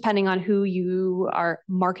experiences, depending on who you are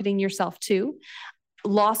marketing yourself to.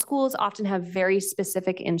 law schools often have very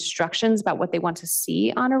specific instructions about what they want to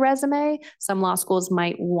see on a resume. Some law schools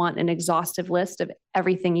might want an exhaustive list of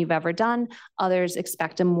everything you've ever done. Others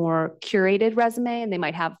expect a more curated resume, and they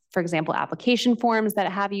might have, for example, application forms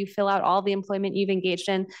that have you fill out all the employment you've engaged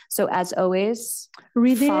in. So as always,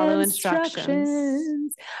 read the follow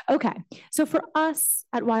instructions. Okay, so for us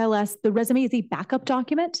at YLS, the resume is a backup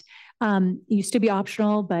document. It used to be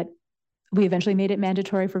optional, but we eventually made it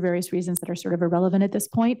mandatory for various reasons that are sort of irrelevant at this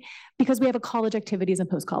point, because we have a college activities and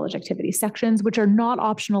post-college activities sections, which are not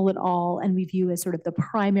optional at all, and we view as sort of the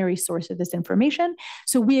primary source of this information.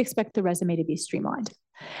 So we expect the resume to be streamlined.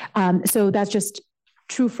 So that's just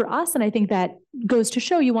true for us, and I think that goes to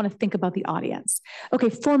show you want to think about the audience. Okay,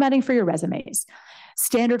 formatting for your resumes.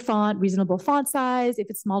 Standard font, reasonable font size. If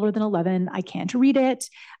it's smaller than 11, I can't read it.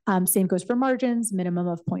 Same goes for margins, minimum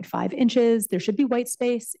of 0.5 inches. There should be white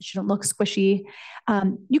space. It shouldn't look squishy.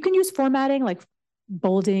 You can use formatting like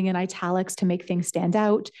bolding and italics to make things stand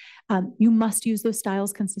out. You must use those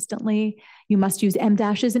styles consistently. You must use M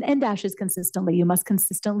dashes and N dashes consistently. You must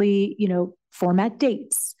consistently, format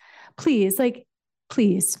dates. Please,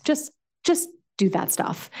 just do that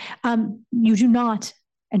stuff. You do not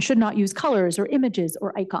and should not use colors or images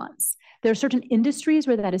or icons. There are certain industries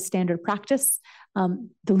where that is standard practice.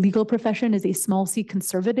 The legal profession is a small c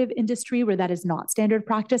conservative industry where that is not standard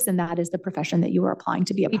practice, and that is the profession that you are applying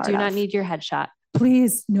to be a part of. We do not need your headshot.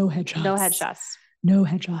 Please, no headshots. No headshots. No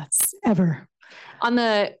headshots, ever. On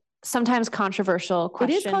the sometimes controversial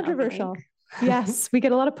question. It is controversial. Yes, we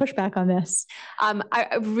get a lot of pushback on this.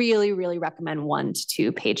 I really, really recommend 1 to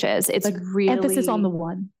 2 pages. It's really emphasis on the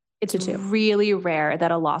 1. It's really rare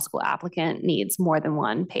that a law school applicant needs more than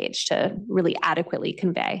 1 page to really adequately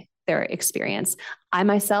convey their experience. I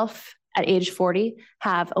myself, at age 40,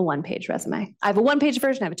 have a 1-page resume. I have a 1-page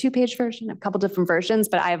version, I have a 2-page version, I have a couple different versions,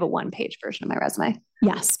 but I have a 1-page version of my resume.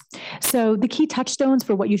 Yes. So the key touchstones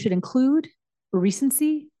for what you should include: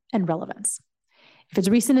 recency and relevance. If it's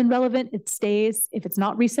recent and relevant, it stays. If it's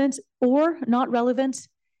not recent or not relevant,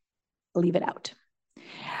 leave it out.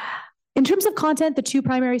 In terms of content, the 2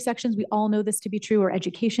 primary sections, we all know this to be true, are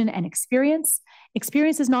education and experience.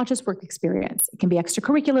 Experience is not just work experience. It can be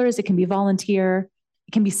extracurriculars, it can be volunteer,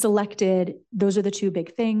 it can be selected. Those are the 2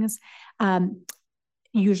 big things.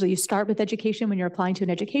 Usually you start with education when you're applying to an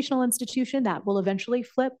educational institution. That will eventually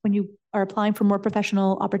flip when you are applying for more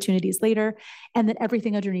professional opportunities later. And then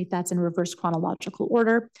everything underneath that's in reverse chronological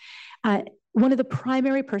order. One of the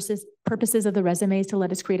primary purposes of the resume is to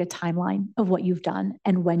let us create a timeline of what you've done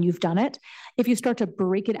and when you've done it. If you start to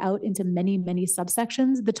break it out into many, many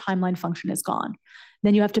subsections, the timeline function is gone.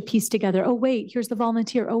 Then you have to piece together, oh, wait, here's the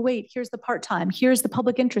volunteer. Oh, wait, here's the part-time. Here's the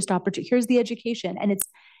public interest opportunity. Here's the education. And it's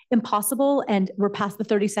impossible. And we're past the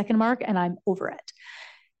 30-second mark and I'm over it.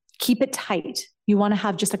 Keep it tight. You want to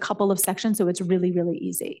have just a couple of sections so it's really, really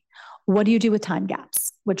easy. What do you do with time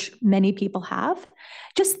gaps, which many people have?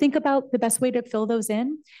 Just think about the best way to fill those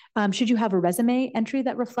in. Should you have a resume entry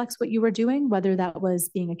that reflects what you were doing, whether that was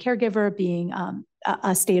being a caregiver, being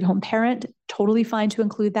a stay-at-home parent, totally fine to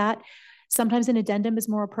include that. Sometimes an addendum is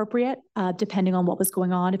more appropriate, depending on what was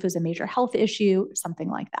going on, if it was a major health issue, something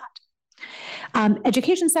like that.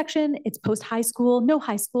 Education section, it's post-high school, no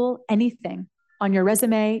high school, anything on your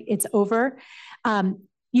resume, it's over.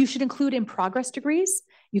 You should include in progress degrees.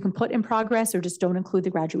 You can put in progress or just don't include the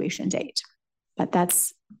graduation date. But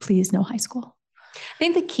that's, please, no high school. I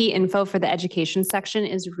think the key info for the education section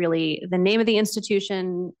is really the name of the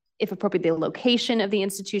institution, if appropriate, the location of the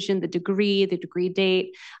institution, the degree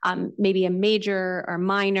date, maybe a major or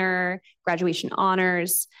minor, graduation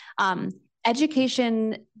honors.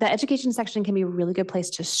 The education section can be a really good place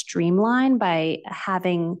to streamline by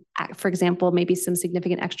having, for example, maybe some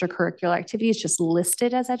significant extracurricular activities just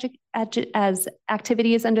listed as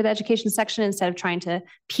activities under the education section instead of trying to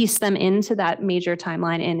piece them into that major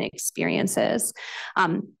timeline in experiences.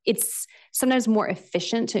 It's sometimes more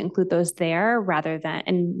efficient to include those there rather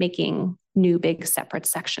than making new big separate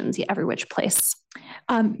sections every which place.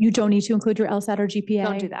 You don't need to include your LSAT or GPA.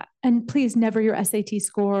 Don't do that. And please never your SAT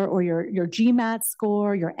score or your GMAT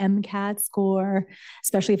score, your MCAT score,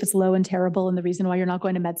 especially if it's low and terrible and the reason why you're not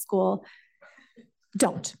going to med school.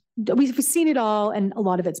 Don't. We've seen it all and a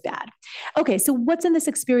lot of it's bad. Okay, so what's in this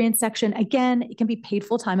experience section? Again, it can be paid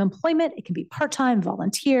full-time employment, it can be part-time,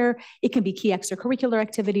 volunteer, it can be key extracurricular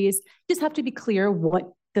activities. You just have to be clear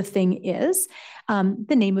what the thing is,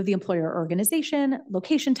 the name of the employer or organization,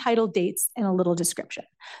 location, title, dates, and a little description.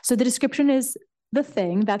 So the description is the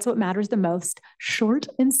thing. That's what matters the most. Short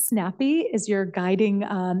and snappy is your guiding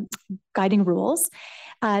rules.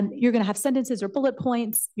 You're going to have sentences or bullet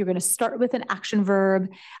points. You're going to start with an action verb,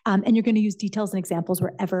 and you're going to use details and examples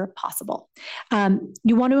wherever possible.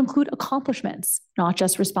 You want to include accomplishments, not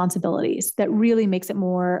just responsibilities. That really makes it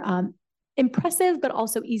more impressive, but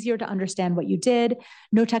also easier to understand what you did.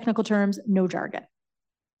 No technical terms, no jargon.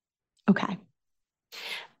 Okay.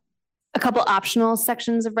 A couple optional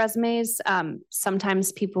sections of resumes.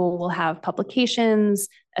 Sometimes people will have publications,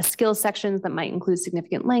 a skills section that might include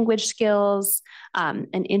significant language skills, an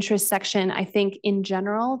interest section. I think in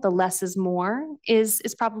general, the less is more is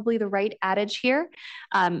probably the right adage here.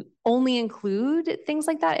 Only include things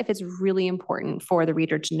like that if it's really important for the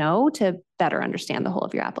reader to know to better understand the whole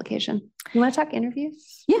of your application. You want to talk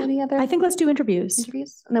interviews? Yeah, Any other I think let's do interviews.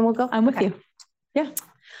 And then we'll go. I'm with you. Yeah.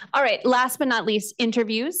 All right, last but not least,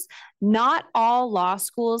 interviews. Not all law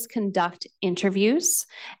schools conduct interviews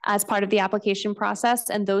as part of the application process,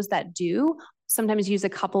 and those that do sometimes use a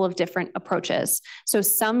couple of different approaches. So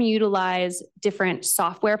some utilize different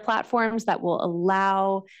software platforms that will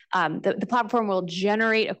allow, the platform will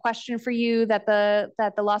generate a question for you that the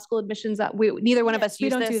law school admissions, neither one of us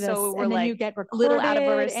use this, so we're like you get a little out of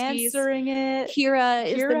our skis. Answering it. Kira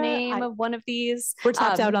is the name of one of these. We're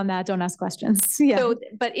tapped out on that, don't ask questions. Yeah. So,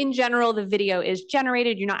 but in general, the video is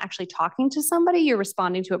generated. You're not actually talking to somebody, you're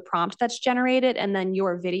responding to a prompt that's generated, and then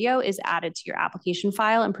your video is added to your application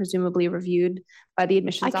file and presumably reviewed by the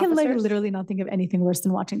admissions officers. I can literally not think of anything worse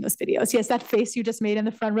than watching those videos. Yes, that face you just made in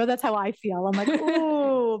the front row, that's how I feel. I'm like,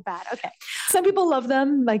 oh, bad. Okay. Some people love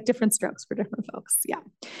them, like different strokes for different folks. Yeah.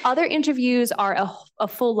 Other interviews are a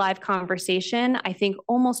full live conversation. I think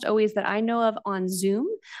almost always that I know of on Zoom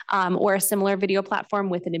or a similar video platform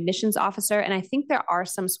with an admissions officer. And I think there are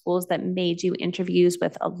some schools that may do interviews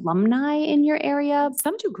with alumni in your area.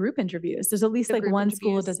 Some do group interviews. There's at least like one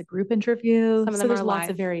school that does a group interview. Some of them there's are lots live.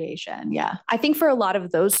 Of variation. Yeah. I think for a lot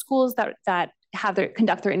of those schools that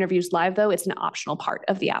conduct their interviews live, though, it's an optional part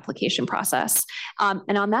of the application process.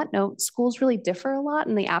 And on that note, schools really differ a lot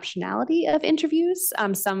in the optionality of interviews.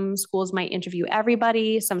 Some schools might interview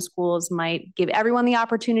everybody. Some schools might give everyone the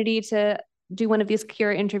opportunity to do one of these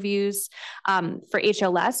Kira interviews. For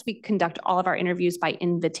HLS, we conduct all of our interviews by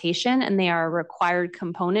invitation, and they are a required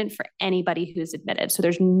component for anybody who's admitted. So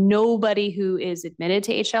there's nobody who is admitted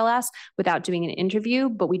to HLS without doing an interview,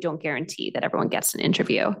 but we don't guarantee that everyone gets an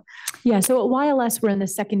interview. Yeah, so at YLS, we're in the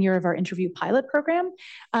second year of our interview pilot program.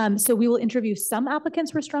 So we will interview some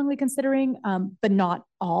applicants we're strongly considering, but not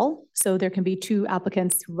all. So there can be 2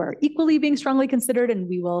 applicants who are equally being strongly considered, and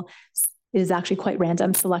we will it is actually quite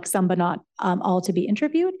random, select some, but not all to be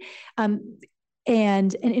interviewed. And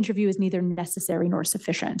an interview is neither necessary nor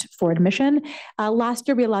sufficient for admission. Last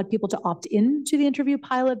year, we allowed people to opt in to the interview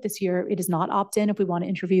pilot. This year, it is not opt-in. If we want to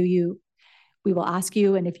interview you, we will ask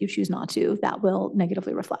you. And if you choose not to, that will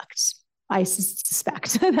negatively reflect. I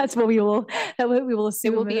suspect that's what we will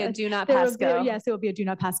assume. It will be a do not pass go. Yes, it will be a do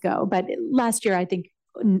not pass go. But last year, I think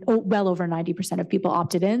well over 90% of people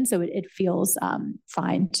opted in. So it feels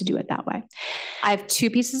fine to do it that way. I have 2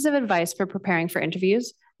 pieces of advice for preparing for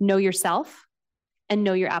interviews. Know yourself and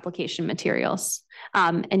know your application materials,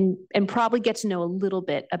 and probably get to know a little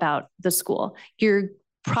bit about the school. You're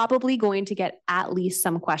probably going to get at least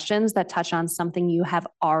some questions that touch on something you have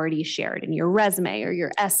already shared in your resume or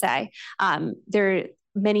your essay.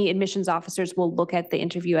 Many admissions officers will look at the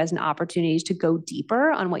interview as an opportunity to go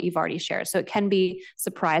deeper on what you've already shared. So it can be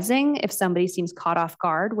surprising if somebody seems caught off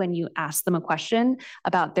guard when you ask them a question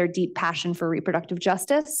about their deep passion for reproductive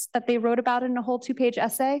justice that they wrote about in a whole 2-page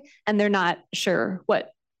essay, and they're not sure what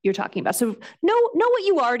you're talking about. So know what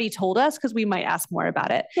you already told us, because we might ask more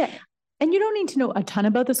about it. Yeah. And you don't need to know a ton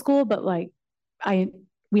about the school, but like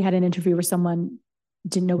we had an interview where someone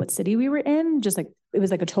didn't know what city we were in, just like it was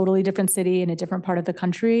like a totally different city in a different part of the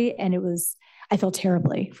country. And I felt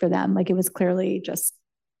terribly for them. Like it was clearly just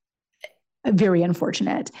very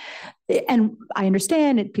unfortunate. And I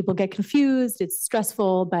understand people get confused, it's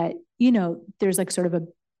stressful, but there's like sort of a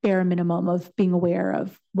bare minimum of being aware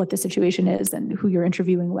of what the situation is and who you're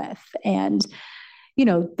interviewing with. And,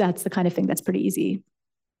 that's the kind of thing that's pretty easy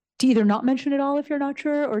to either not mention at all if you're not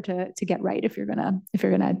sure, or to get right if you're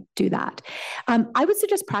gonna do that. I would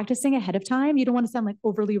suggest practicing ahead of time. You don't want to sound like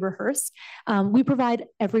overly rehearsed. We provide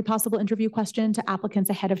every possible interview question to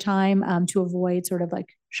applicants ahead of time to avoid sort of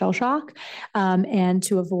like shell shock and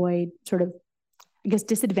to avoid sort of, I guess,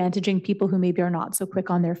 disadvantaging people who maybe are not so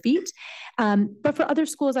quick on their feet. But for other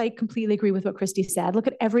schools, I completely agree with what Kristi said. Look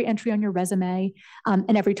at every entry on your resume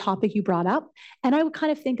and every topic you brought up. And I would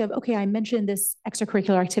kind of think of, okay, I mentioned this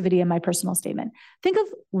extracurricular activity in my personal statement. Think of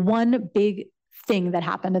one big thing that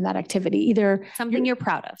happened in that activity, either something you're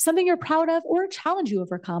proud of, or a challenge you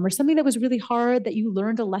overcome, or something that was really hard that you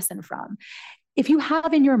learned a lesson from. If you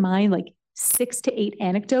have in your mind like 6 to 8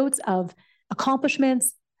 anecdotes of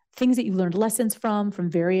accomplishments, things that you learned lessons from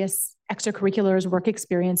various extracurriculars, work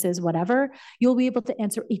experiences, whatever, you'll be able to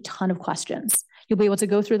answer a ton of questions. You'll be able to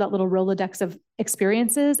go through that little Rolodex of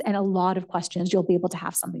experiences, and a lot of questions you'll be able to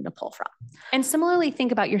have something to pull from. And similarly,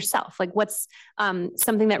 think about yourself. Like, what's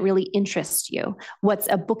something that really interests you? What's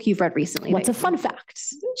a book you've read recently? What's a fun fact?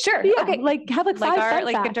 Sure. Yeah, okay. Like have like 5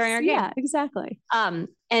 fun facts. During our game. Yeah, exactly.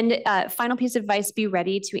 And final piece of advice, be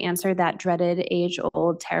ready to answer that dreaded,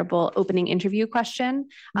 age-old, terrible opening interview question.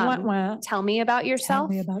 Tell me about yourself.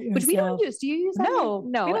 Which we don't use. Do you use that? No.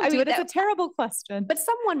 I mean, it's a terrible question. But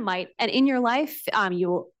someone might. And in your life, you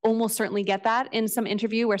will almost certainly get that in some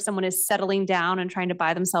interview where someone is settling down and trying to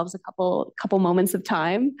buy themselves a couple moments of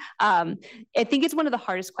time. I think it's one of the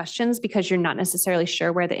hardest questions because you're not necessarily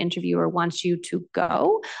sure where the interviewer wants you to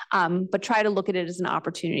go. But try to look at it as an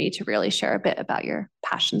opportunity to really share a bit about your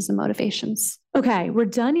passions and motivations. Okay, we're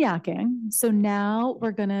done yakking. So now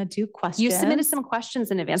we're going to do questions. You submitted some questions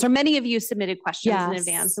in advance, or many of you submitted questions in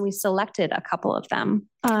advance, and we selected a couple of them.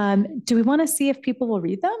 Do we want to see if people will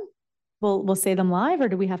read them? We'll say them live, or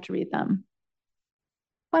do we have to read them?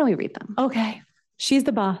 Why don't we read them? Okay. She's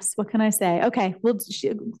the boss. What can I say? Okay.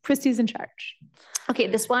 Kristi's in charge. Okay.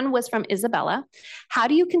 This one was from Isabella. How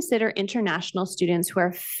do you consider international students who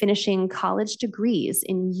are finishing college degrees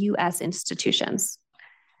in U.S. institutions?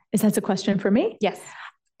 Is that a question for me? Yes.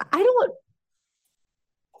 I don't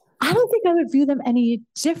think I would view them any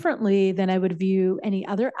differently than I would view any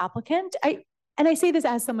other applicant. And I say this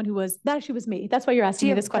as someone that actually was me. That's why you're asking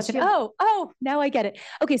me this question. Oh, now I get it.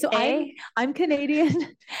 Okay, so I'm Canadian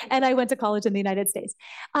and I went to college in the United States.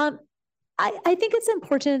 I think it's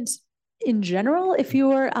important in general, if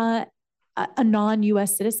you're a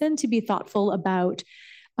non-US citizen, to be thoughtful about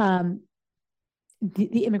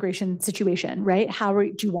the immigration situation, right?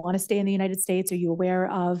 Do you want to stay in the United States? Are you aware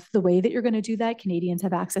of the way that you're going to do that? Canadians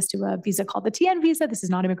have access to a visa called the TN visa. This is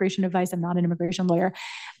not immigration advice. I'm not an immigration lawyer.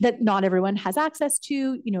 That not everyone has access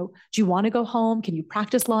to. Do you want to go home? Can you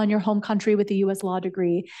practice law in your home country with a US law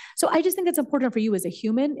degree? So I just think it's important for you as a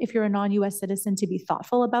human, if you're a non-US citizen, to be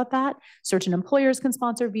thoughtful about that. Certain employers can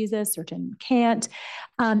sponsor visas, certain can't.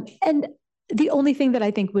 And the only thing that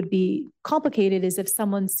I think would be complicated is if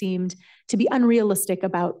someone seemed to be unrealistic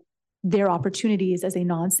about their opportunities as a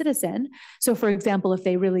non-citizen. So for example, if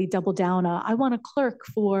they really double down, I want to clerk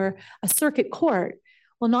for a circuit court.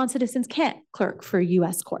 Well, non-citizens can't clerk for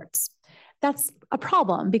US courts. That's a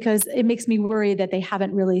problem because it makes me worry that they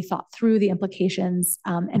haven't really thought through the implications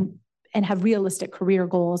and have realistic career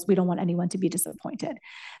goals. We don't want anyone to be disappointed.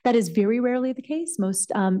 That is very rarely the case.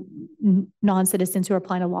 Most non-citizens who are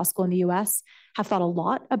applying to law school in the US have thought a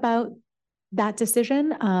lot about that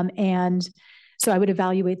decision. And so I would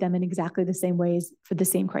evaluate them in exactly the same ways for the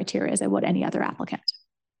same criteria as I would any other applicant.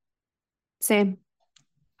 Same.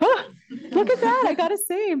 Oh, look at that. I got a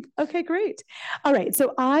same. Okay, great. All right.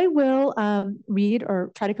 So I will read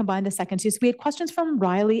or try to combine the second two. So we had questions from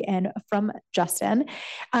Riley and from Justin.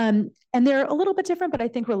 And they're a little bit different, but I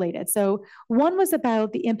think related. So one was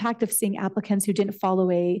about the impact of seeing applicants who didn't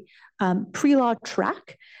follow a pre-law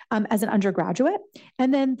track as an undergraduate.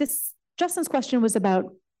 And then Justin's question was about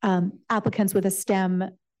applicants with a STEM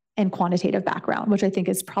and quantitative background, which I think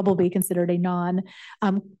is probably considered a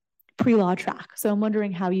pre-law track. So I'm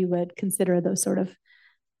wondering how you would consider those sort of,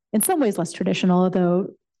 in some ways less traditional, though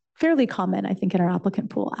fairly common, I think, in our applicant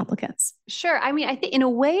pool applicants. Sure. I mean, I think in a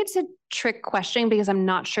way it's a trick question because I'm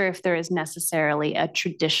not sure if there is necessarily a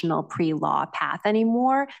traditional pre-law path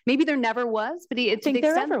anymore. Maybe there never was, but I think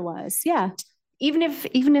there ever was. Yeah. Even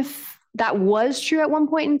if that was true at one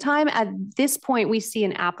point in time, at this point we see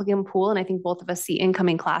an applicant pool, and I think both of us see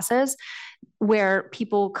incoming classes where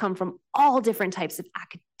people come from all different types of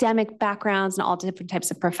academic backgrounds and all different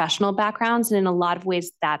types of professional backgrounds. And in a lot of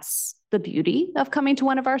ways, that's the beauty of coming to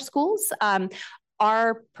one of our schools.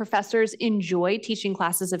 Our professors enjoy teaching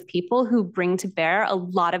classes of people who bring to bear a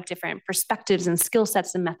lot of different perspectives and skill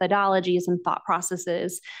sets and methodologies and thought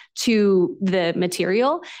processes to the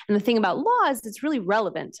material. And the thing about law is it's really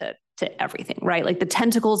relevant to everything, right? Like the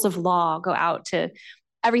tentacles of law go out to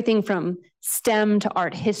everything from STEM to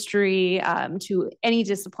art history to any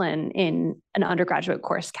discipline in an undergraduate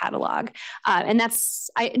course catalog. And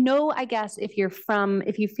I guess if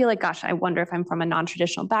you feel like, gosh, I wonder if I'm from a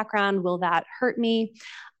non-traditional background, will that hurt me?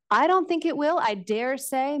 I don't think it will. I dare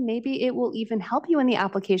say maybe it will even help you in the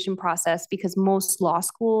application process because most law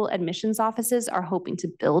school admissions offices are hoping to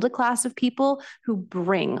build a class of people who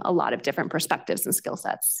bring a lot of different perspectives and skill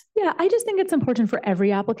sets. Yeah, I just think it's important for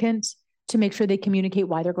every applicant to make sure they communicate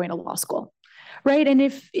why they're going to law school. Right. And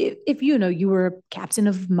if you know you were captain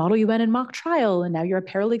of Model UN and mock trial, and now you're a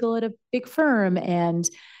paralegal at a big firm, and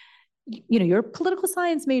you know you're a political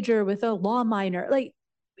science major with a law minor, like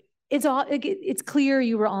it's clear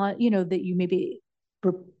you were on, you know, that you maybe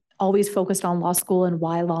were always focused on law school and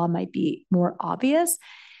why law might be more obvious.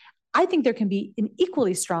 I think there can be an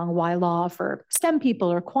equally strong why law for STEM people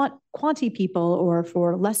or quanti people, or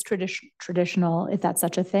for less traditional, if that's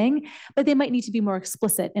such a thing, but they might need to be more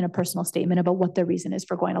explicit in a personal statement about what their reason is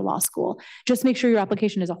for going to law school. Just make sure your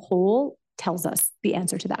application as a whole tells us the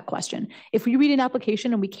answer to that question. If we read an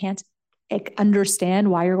application and we can't understand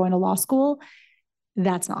why you're going to law school,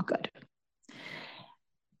 that's not good.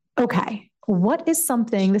 Okay, what is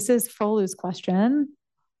something, this is Folu's question.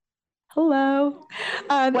 Hello.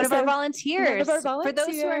 One of our volunteers. For those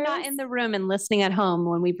who are not in the room and listening at home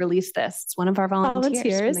when we release this, it's one of our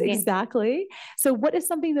volunteers. Exactly. So what is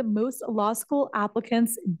something that most law school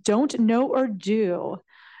applicants don't know or do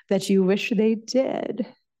that you wish they did?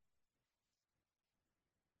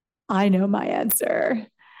 I know my answer.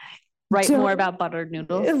 Write more about buttered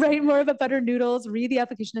noodles. Write more about buttered noodles. Read the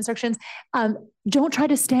application instructions. Don't try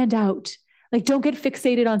to stand out. Like, don't get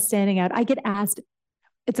fixated on standing out. I get asked,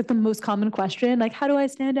 it's like the most common question, like, how do I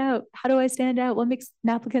stand out? How do I stand out? What makes an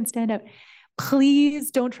applicant stand out?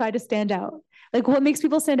 Please don't try to stand out. Like, what makes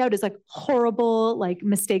people stand out is like horrible, like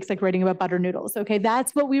mistakes, like writing about buttered noodles. Okay,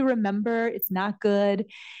 that's what we remember. It's not good.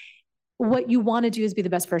 What you want to do is be the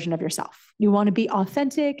best version of yourself. You want to be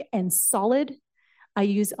authentic and solid. I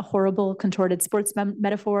use a horrible contorted sports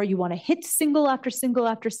metaphor. You want to hit single after single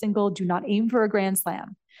after single. Do not aim for a grand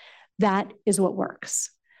slam. That is what works.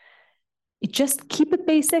 Just keep it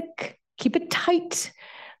basic, keep it tight.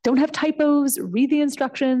 Don't have typos, read the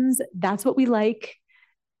instructions. That's what we like.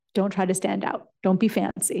 Don't try to stand out. Don't be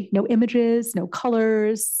fancy. No images, no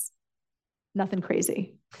colors, nothing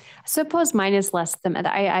crazy. I suppose mine is less thematic.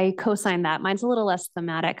 I co-sign that. Mine's a little less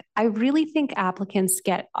thematic. I really think applicants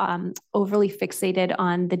get overly fixated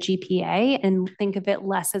on the GPA and think of it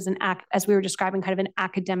less as as we were describing, kind of an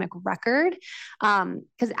academic record.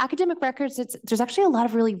 Because academic records, there's actually a lot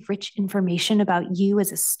of really rich information about you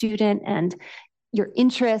as a student and your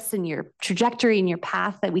interests and your trajectory and your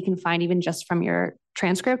path that we can find even just from your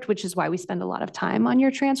transcript, which is why we spend a lot of time on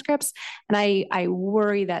your transcripts. And I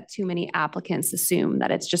worry that too many applicants assume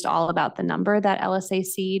that it's just all about the number that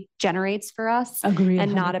LSAC generates for us. Agree,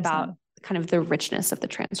 and 100%. Not about kind of the richness of the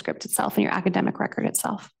transcript itself and your academic record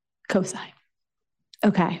itself. Cosign.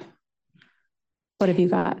 Okay. What have you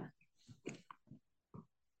got?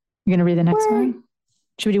 You're going to read the next one?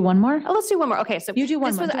 Should we do one more? Oh, let's do one more. Okay, so you do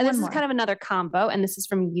one more. This is kind of another combo, and this is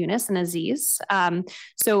from Eunice and Aziz.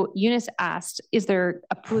 So Eunice asked, "Is there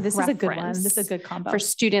a preference?" This is a good one. This is a good combo for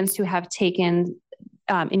students who have taken,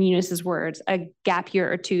 in Eunice's words, a gap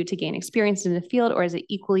year or two to gain experience in the field, or is it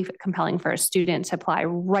equally compelling for a student to apply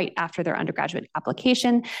right after their undergraduate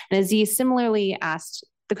application? And Aziz similarly asked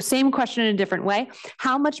the same question in a different way.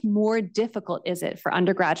 How much more difficult is it for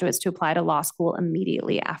undergraduates to apply to law school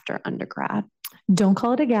immediately after undergrad? Don't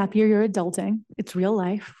call it a gap year. You're adulting. It's real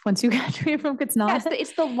life. Once you graduate from, it's not. Yes,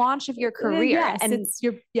 it's the launch of your career. Yes, and it's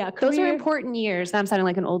your career. Those are important years. I'm sounding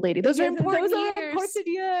like an old lady. Those are important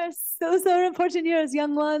years. Those are important years,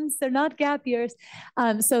 young ones. They're not gap years.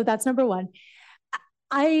 So that's number one.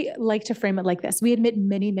 I like to frame it like this. We admit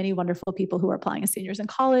many, many wonderful people who are applying as seniors in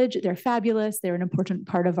college. They're fabulous. They're an important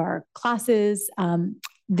part of our classes.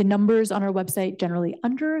 The numbers on our website generally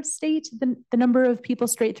understate the number of people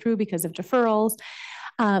straight through because of deferrals.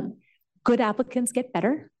 Good applicants get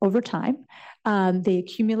better over time. They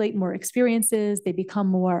accumulate more experiences. They become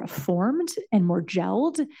more formed and more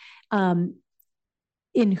gelled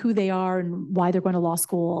in who they are and why they're going to law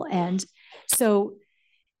school. And so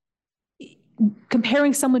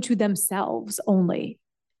comparing someone to themselves only,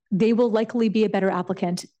 they will likely be a better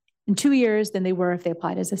applicant in 2 years than they were if they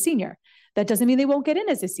applied as a senior. That doesn't mean they won't get in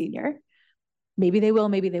as a senior. Maybe they will,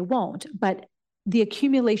 maybe they won't. But the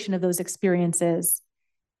accumulation of those experiences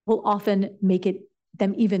will often make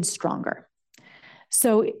them even stronger.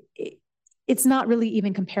 So it's not really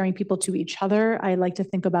even comparing people to each other. I like to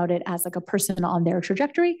think about it as like a person on their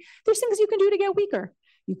trajectory. There's things you can do to get weaker.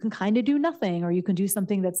 You can kind of do nothing, or you can do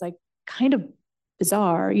something that's like kind of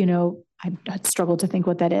bizarre. You know, I'd struggle to think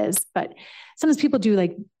what that is, but sometimes people do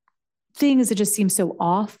like things that just seem so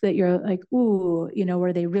off that you're like, ooh, you know,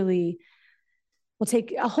 where they really will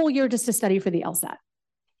take a whole year just to study for the LSAT.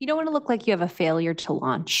 You don't want to look like you have a failure to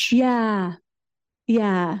launch. Yeah.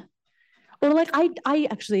 Yeah. Or like I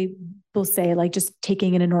actually will say like just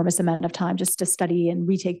taking an enormous amount of time just to study and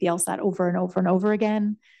retake the LSAT over and over and over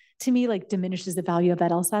again, to me like diminishes the value of that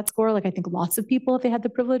LSAT score. Like I think lots of people, if they had the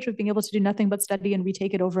privilege of being able to do nothing but study and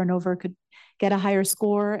retake it over and over, could get a higher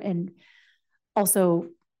score. And also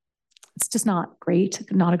it's just not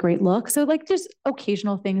great, not a great look. So like there's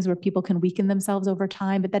occasional things where people can weaken themselves over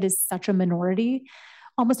time, but that is such a minority.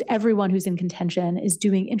 Almost everyone who's in contention is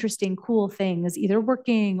doing interesting, cool things, either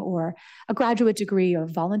working or a graduate degree or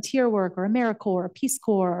volunteer work or AmeriCorps or Peace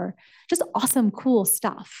Corps, or just awesome, cool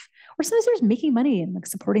stuff. Or sometimes they're just making money and like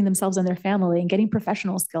supporting themselves and their family and getting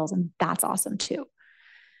professional skills. And that's awesome too.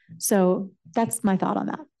 So that's my thought on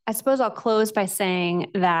that. I suppose I'll close by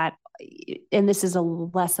saying that, and this is a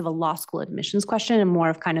less of a law school admissions question and more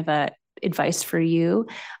of kind of a advice for you.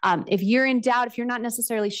 If you're in doubt, if you're not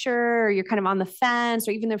necessarily sure, or you're kind of on the fence,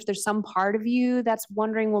 or even if there's some part of you that's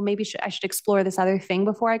wondering, well, maybe I should explore this other thing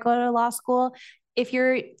before I go to law school. If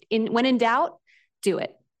you're when in doubt, do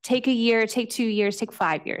it. Take a year, take 2 years, take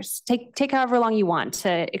 5 years, take however long you want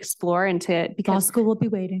to explore and because law school will be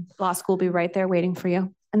waiting. Law school will be right there waiting for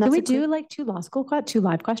you. And can we do like two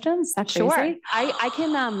live questions? Is that crazy? Sure. I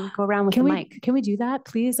can go around with the mic. Can we do that,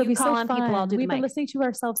 please? It'll be so fun. People, I'll do We've been listening to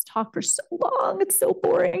ourselves talk for so long. It's so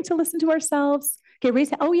boring to listen to ourselves. Okay,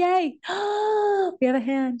 raise hand. Oh, yay. We have a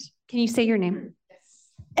hand. Can you say your name?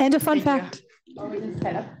 And a fun fact.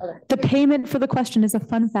 The payment for the question is a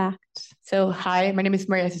fun fact. So, hi, my name is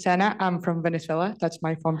Maria Susana. I'm from Venezuela. That's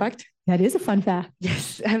my fun fact. That is a fun fact.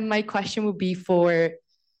 Yes. And my question would be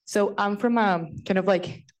so I'm from kind of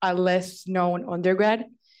like a less known undergrad,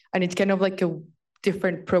 and it's kind of like a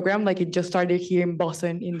different program. Like it just started here in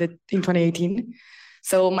Boston in 2018.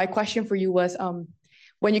 So my question for you was,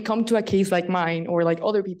 when you come to a case like mine or like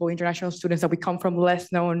other people, international students that we come from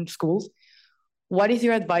less known schools, what is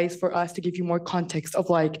your advice for us to give you more context of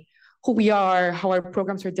like who we are, how our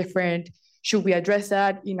programs are different? Should we address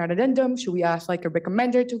that in an addendum? Should we ask like a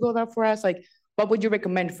recommender to go that for us? Like, what would you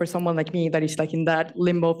recommend for someone like me that is like in that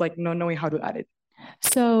limbo of like not knowing how to add it?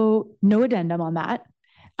 So no addendum on that.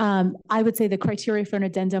 I would say the criteria for an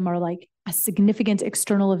addendum are like a significant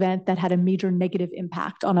external event that had a major negative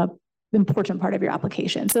impact on an important part of your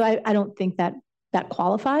application. So I don't think that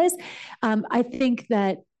qualifies. I think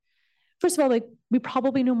that, first of all, like we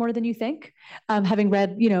probably know more than you think, having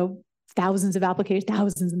read, thousands of applications,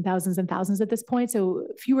 thousands and thousands and thousands at this point. So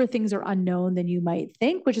fewer things are unknown than you might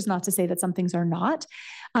think, which is not to say that some things are not.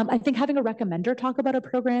 I think having a recommender talk about a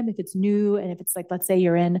program, if it's new and if it's like, let's say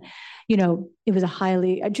you're in, it was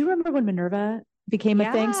do you remember when Minerva became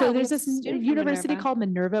a thing? So there's this university called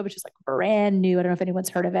Minerva, which is like brand new. I don't know if anyone's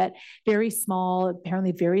heard of it. Very small,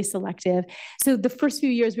 apparently very selective. So the first few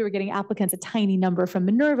years we were getting applicants, a tiny number from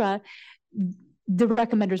Minerva. The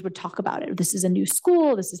recommenders would talk about it. This is a new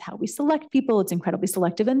school. This is how we select people. It's incredibly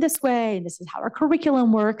selective in this way. And this is how our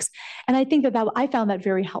curriculum works. And I think that I found that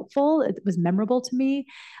very helpful. It was memorable to me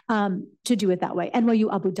to do it that way.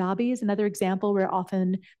 NYU Abu Dhabi is another example where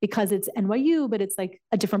often, because it's NYU, but it's like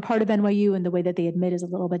a different part of NYU and the way that they admit is a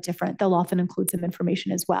little bit different. They'll often include some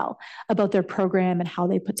information as well about their program and how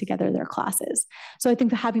they put together their classes. So I think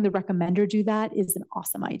that having the recommender do that is an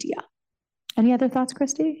awesome idea. Any other thoughts,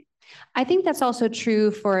 Kristi? I think that's also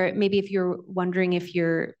true for maybe if you're wondering if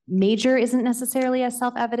your major isn't necessarily as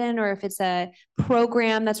self-evident or if it's a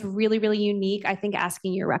program that's really, really unique. I think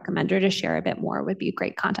asking your recommender to share a bit more would be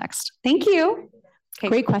great context. Thank you. Okay.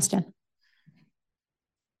 Great question.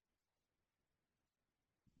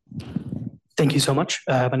 Thank you so much.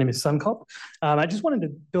 My name is Sunkop. I just wanted to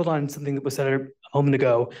build on something that was said a moment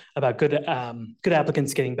ago about good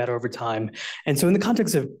applicants getting better over time. And so in the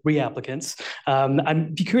context of reapplicants,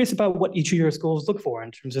 I'd be curious about what each of your schools look for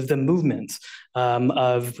in terms of the movements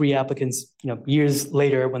of reapplicants, years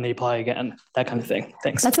later when they apply again, that kind of thing.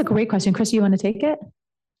 Thanks. That's a great question. Kristi, you want to take it?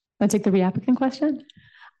 Want to take the reapplicant question?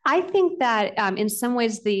 I think that in some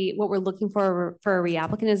ways, what we're looking for a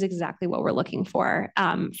reapplicant is exactly what we're looking for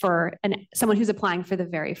someone who's applying for the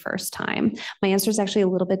very first time. My answer is actually a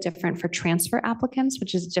little bit different for transfer applicants,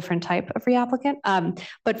 which is a different type of reapplicant.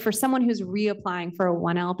 But for someone who's reapplying for a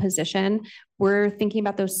 1L position, we're thinking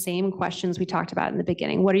about those same questions we talked about in the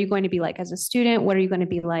beginning. What are you going to be like as a student? What are you going to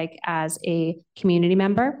be like as a community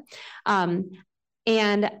member?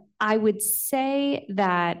 And I would say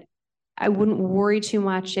that I wouldn't worry too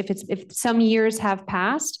much if some years have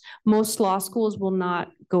passed. Most law schools will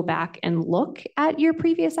not go back and look at your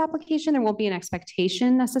previous application. There won't be an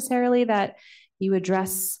expectation necessarily that you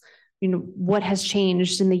address, what has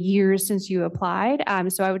changed in the years since you applied.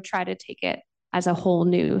 So I would try to take it as a whole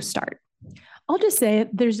new start. I'll just say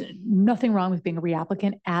there's nothing wrong with being a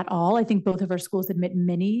reapplicant at all. I think both of our schools admit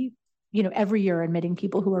many, every year admitting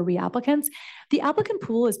people who are reapplicants. The applicant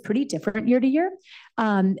pool is pretty different year to year.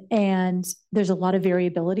 And there's a lot of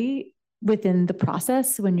variability within the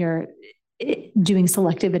process when you're doing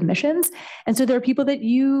selective admissions. And so there are people that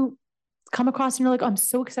you come across and you're like, oh, I'm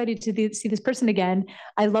so excited to see this person again.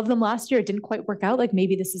 I love them last year. It didn't quite work out. Like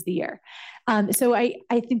maybe this is the year. So I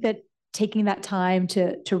think that taking that time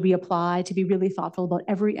to reapply, to be really thoughtful about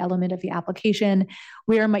every element of the application,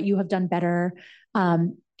 where might you have done better?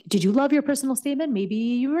 Did you love your personal statement? Maybe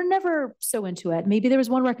you were never so into it. Maybe there was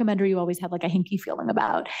one recommender you always had like a hinky feeling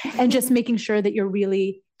about, and just making sure that you're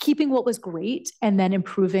really keeping what was great and then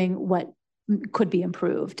improving what could be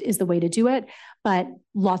improved is the way to do it. But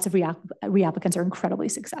lots of reapplicants are incredibly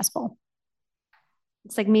successful.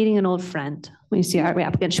 It's like meeting an old friend when you see our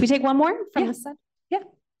reapplicant. Should we take one more from this side? Yeah.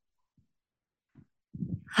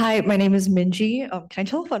 Hi, my name is Minji. Can I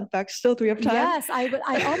tell a fun fact still? Do we have time? Yes,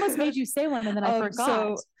 I almost made you say one and then I forgot.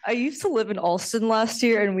 So I used to live in Alston last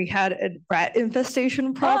year and we had a rat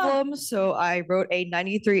infestation problem. So I wrote a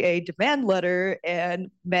 93A demand letter and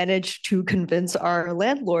managed to convince our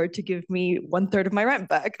landlord to give me 1/3 of my rent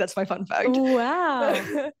back. That's my fun fact.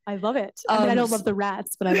 Wow. I love it. I mean, I don't love the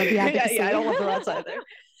rats, but I love the advocacy. Yeah, I don't love the rats either.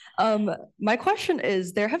 My question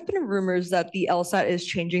is, there have been rumors that the LSAT is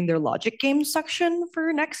changing their logic game section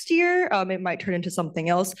for next year. It might turn into something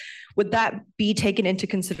else. Would that be taken into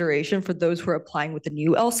consideration for those who are applying with the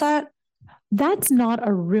new LSAT? That's not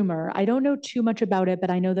a rumor. I don't know too much about it,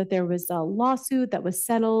 but I know that there was a lawsuit that was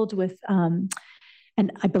settled with, and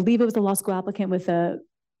I believe it was a law school applicant with a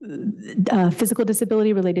physical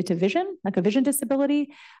disability related to vision, like a vision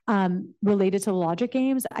disability related to logic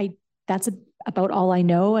games. That's about all I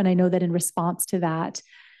know. And I know that in response to that,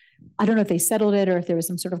 I don't know if they settled it or if there was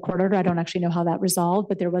some sort of court order. I don't actually know how that resolved,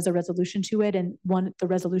 but there was a resolution to it. And the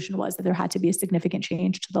resolution was that there had to be a significant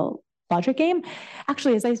change to the logic game.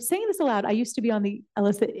 Actually, as I was saying this aloud, I used to be on the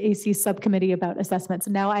LSAC subcommittee about assessments.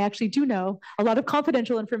 And now I actually do know a lot of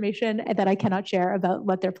confidential information that I cannot share about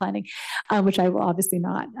what they're planning, which I will obviously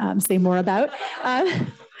not say more about.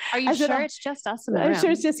 Are you sure it's just us in the room? I'm sure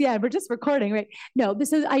it's just, we're just recording, right? No,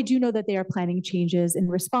 I do know that they are planning changes in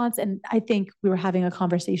response. And I think we were having a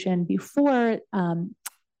conversation before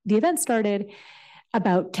the event started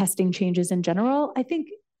about testing changes in general. I think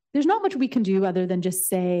there's not much we can do other than just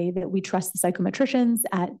say that we trust the psychometricians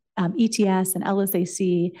at ETS and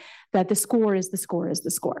LSAC, that the score is the score is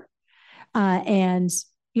the score. And,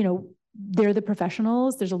 they're the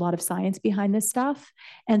professionals. There's a lot of science behind this stuff.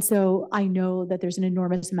 And so I know that there's an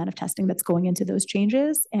enormous amount of testing that's going into those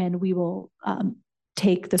changes, and we will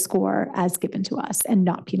take the score as given to us and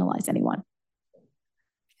not penalize anyone.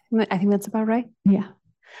 I think that's about right. Yeah.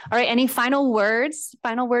 All right. Any final words?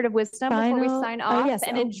 Final word of wisdom before we sign off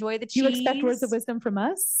and enjoy the cheese? Do you expect words of wisdom from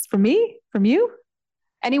us? From me? From you?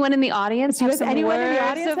 Anyone in the audience? Do you have anyone in the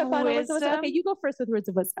audience have final words of wisdom? Okay, you go first with words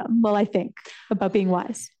of wisdom while I think about being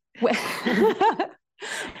wise. Well,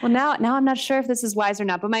 now I'm not sure if this is wise or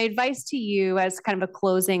not, but my advice to you as kind of a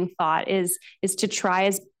closing thought is to try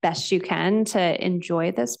as best you can to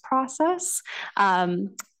enjoy this process.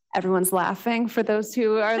 Everyone's laughing. For those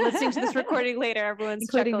who are listening to this recording later, everyone's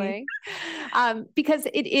chuckling. Because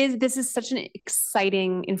this is such an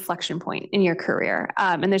exciting inflection point in your career.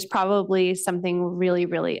 And there's probably something really,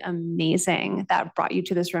 really amazing that brought you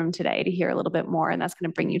to this room today to hear a little bit more. And that's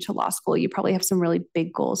going to bring you to law school. You probably have some really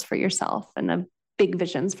big goals for yourself and big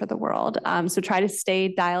visions for the world. So try to stay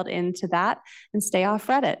dialed into that and stay off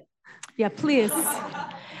Reddit. Yeah, please.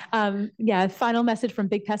 Final message from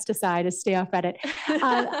Big Pesticide is stay off Reddit.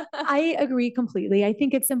 I agree completely. I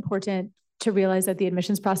think it's important to realize that the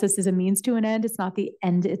admissions process is a means to an end. It's not the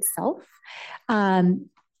end itself.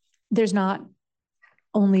 There's not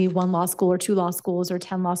only one law school or two law schools or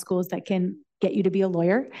 10 law schools that can get you to be a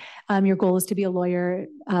lawyer. Your goal is to be a lawyer,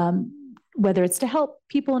 whether it's to help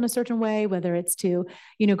people in a certain way, whether it's to,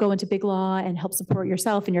 go into big law and help support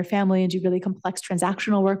yourself and your family and do really complex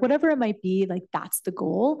transactional work, whatever it might be, like that's the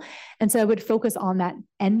goal. And so I would focus on that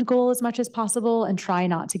end goal as much as possible and try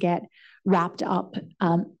not to get wrapped up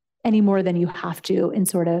any more than you have to in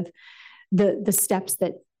sort of the steps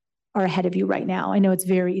that are ahead of you right now. I know it's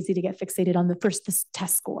very easy to get fixated on this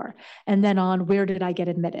test score, and then on where did I get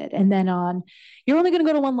admitted? And then on, you're only going to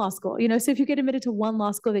go to one law school, so if you get admitted to one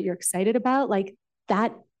law school that you're excited about, like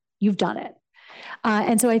that, you've done it.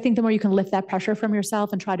 And so I think the more you can lift that pressure from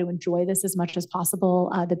yourself and try to enjoy this as much as possible,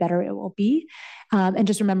 the better it will be. And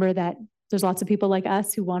just remember that there's lots of people like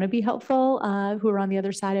us who want to be helpful, who are on the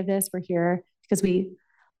other side of this. We're here because we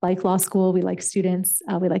like law school, we like students,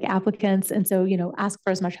 we like applicants. And so, ask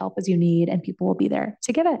for as much help as you need and people will be there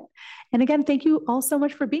to give it. And again, thank you all so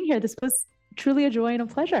much for being here. This was truly a joy and a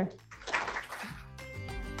pleasure.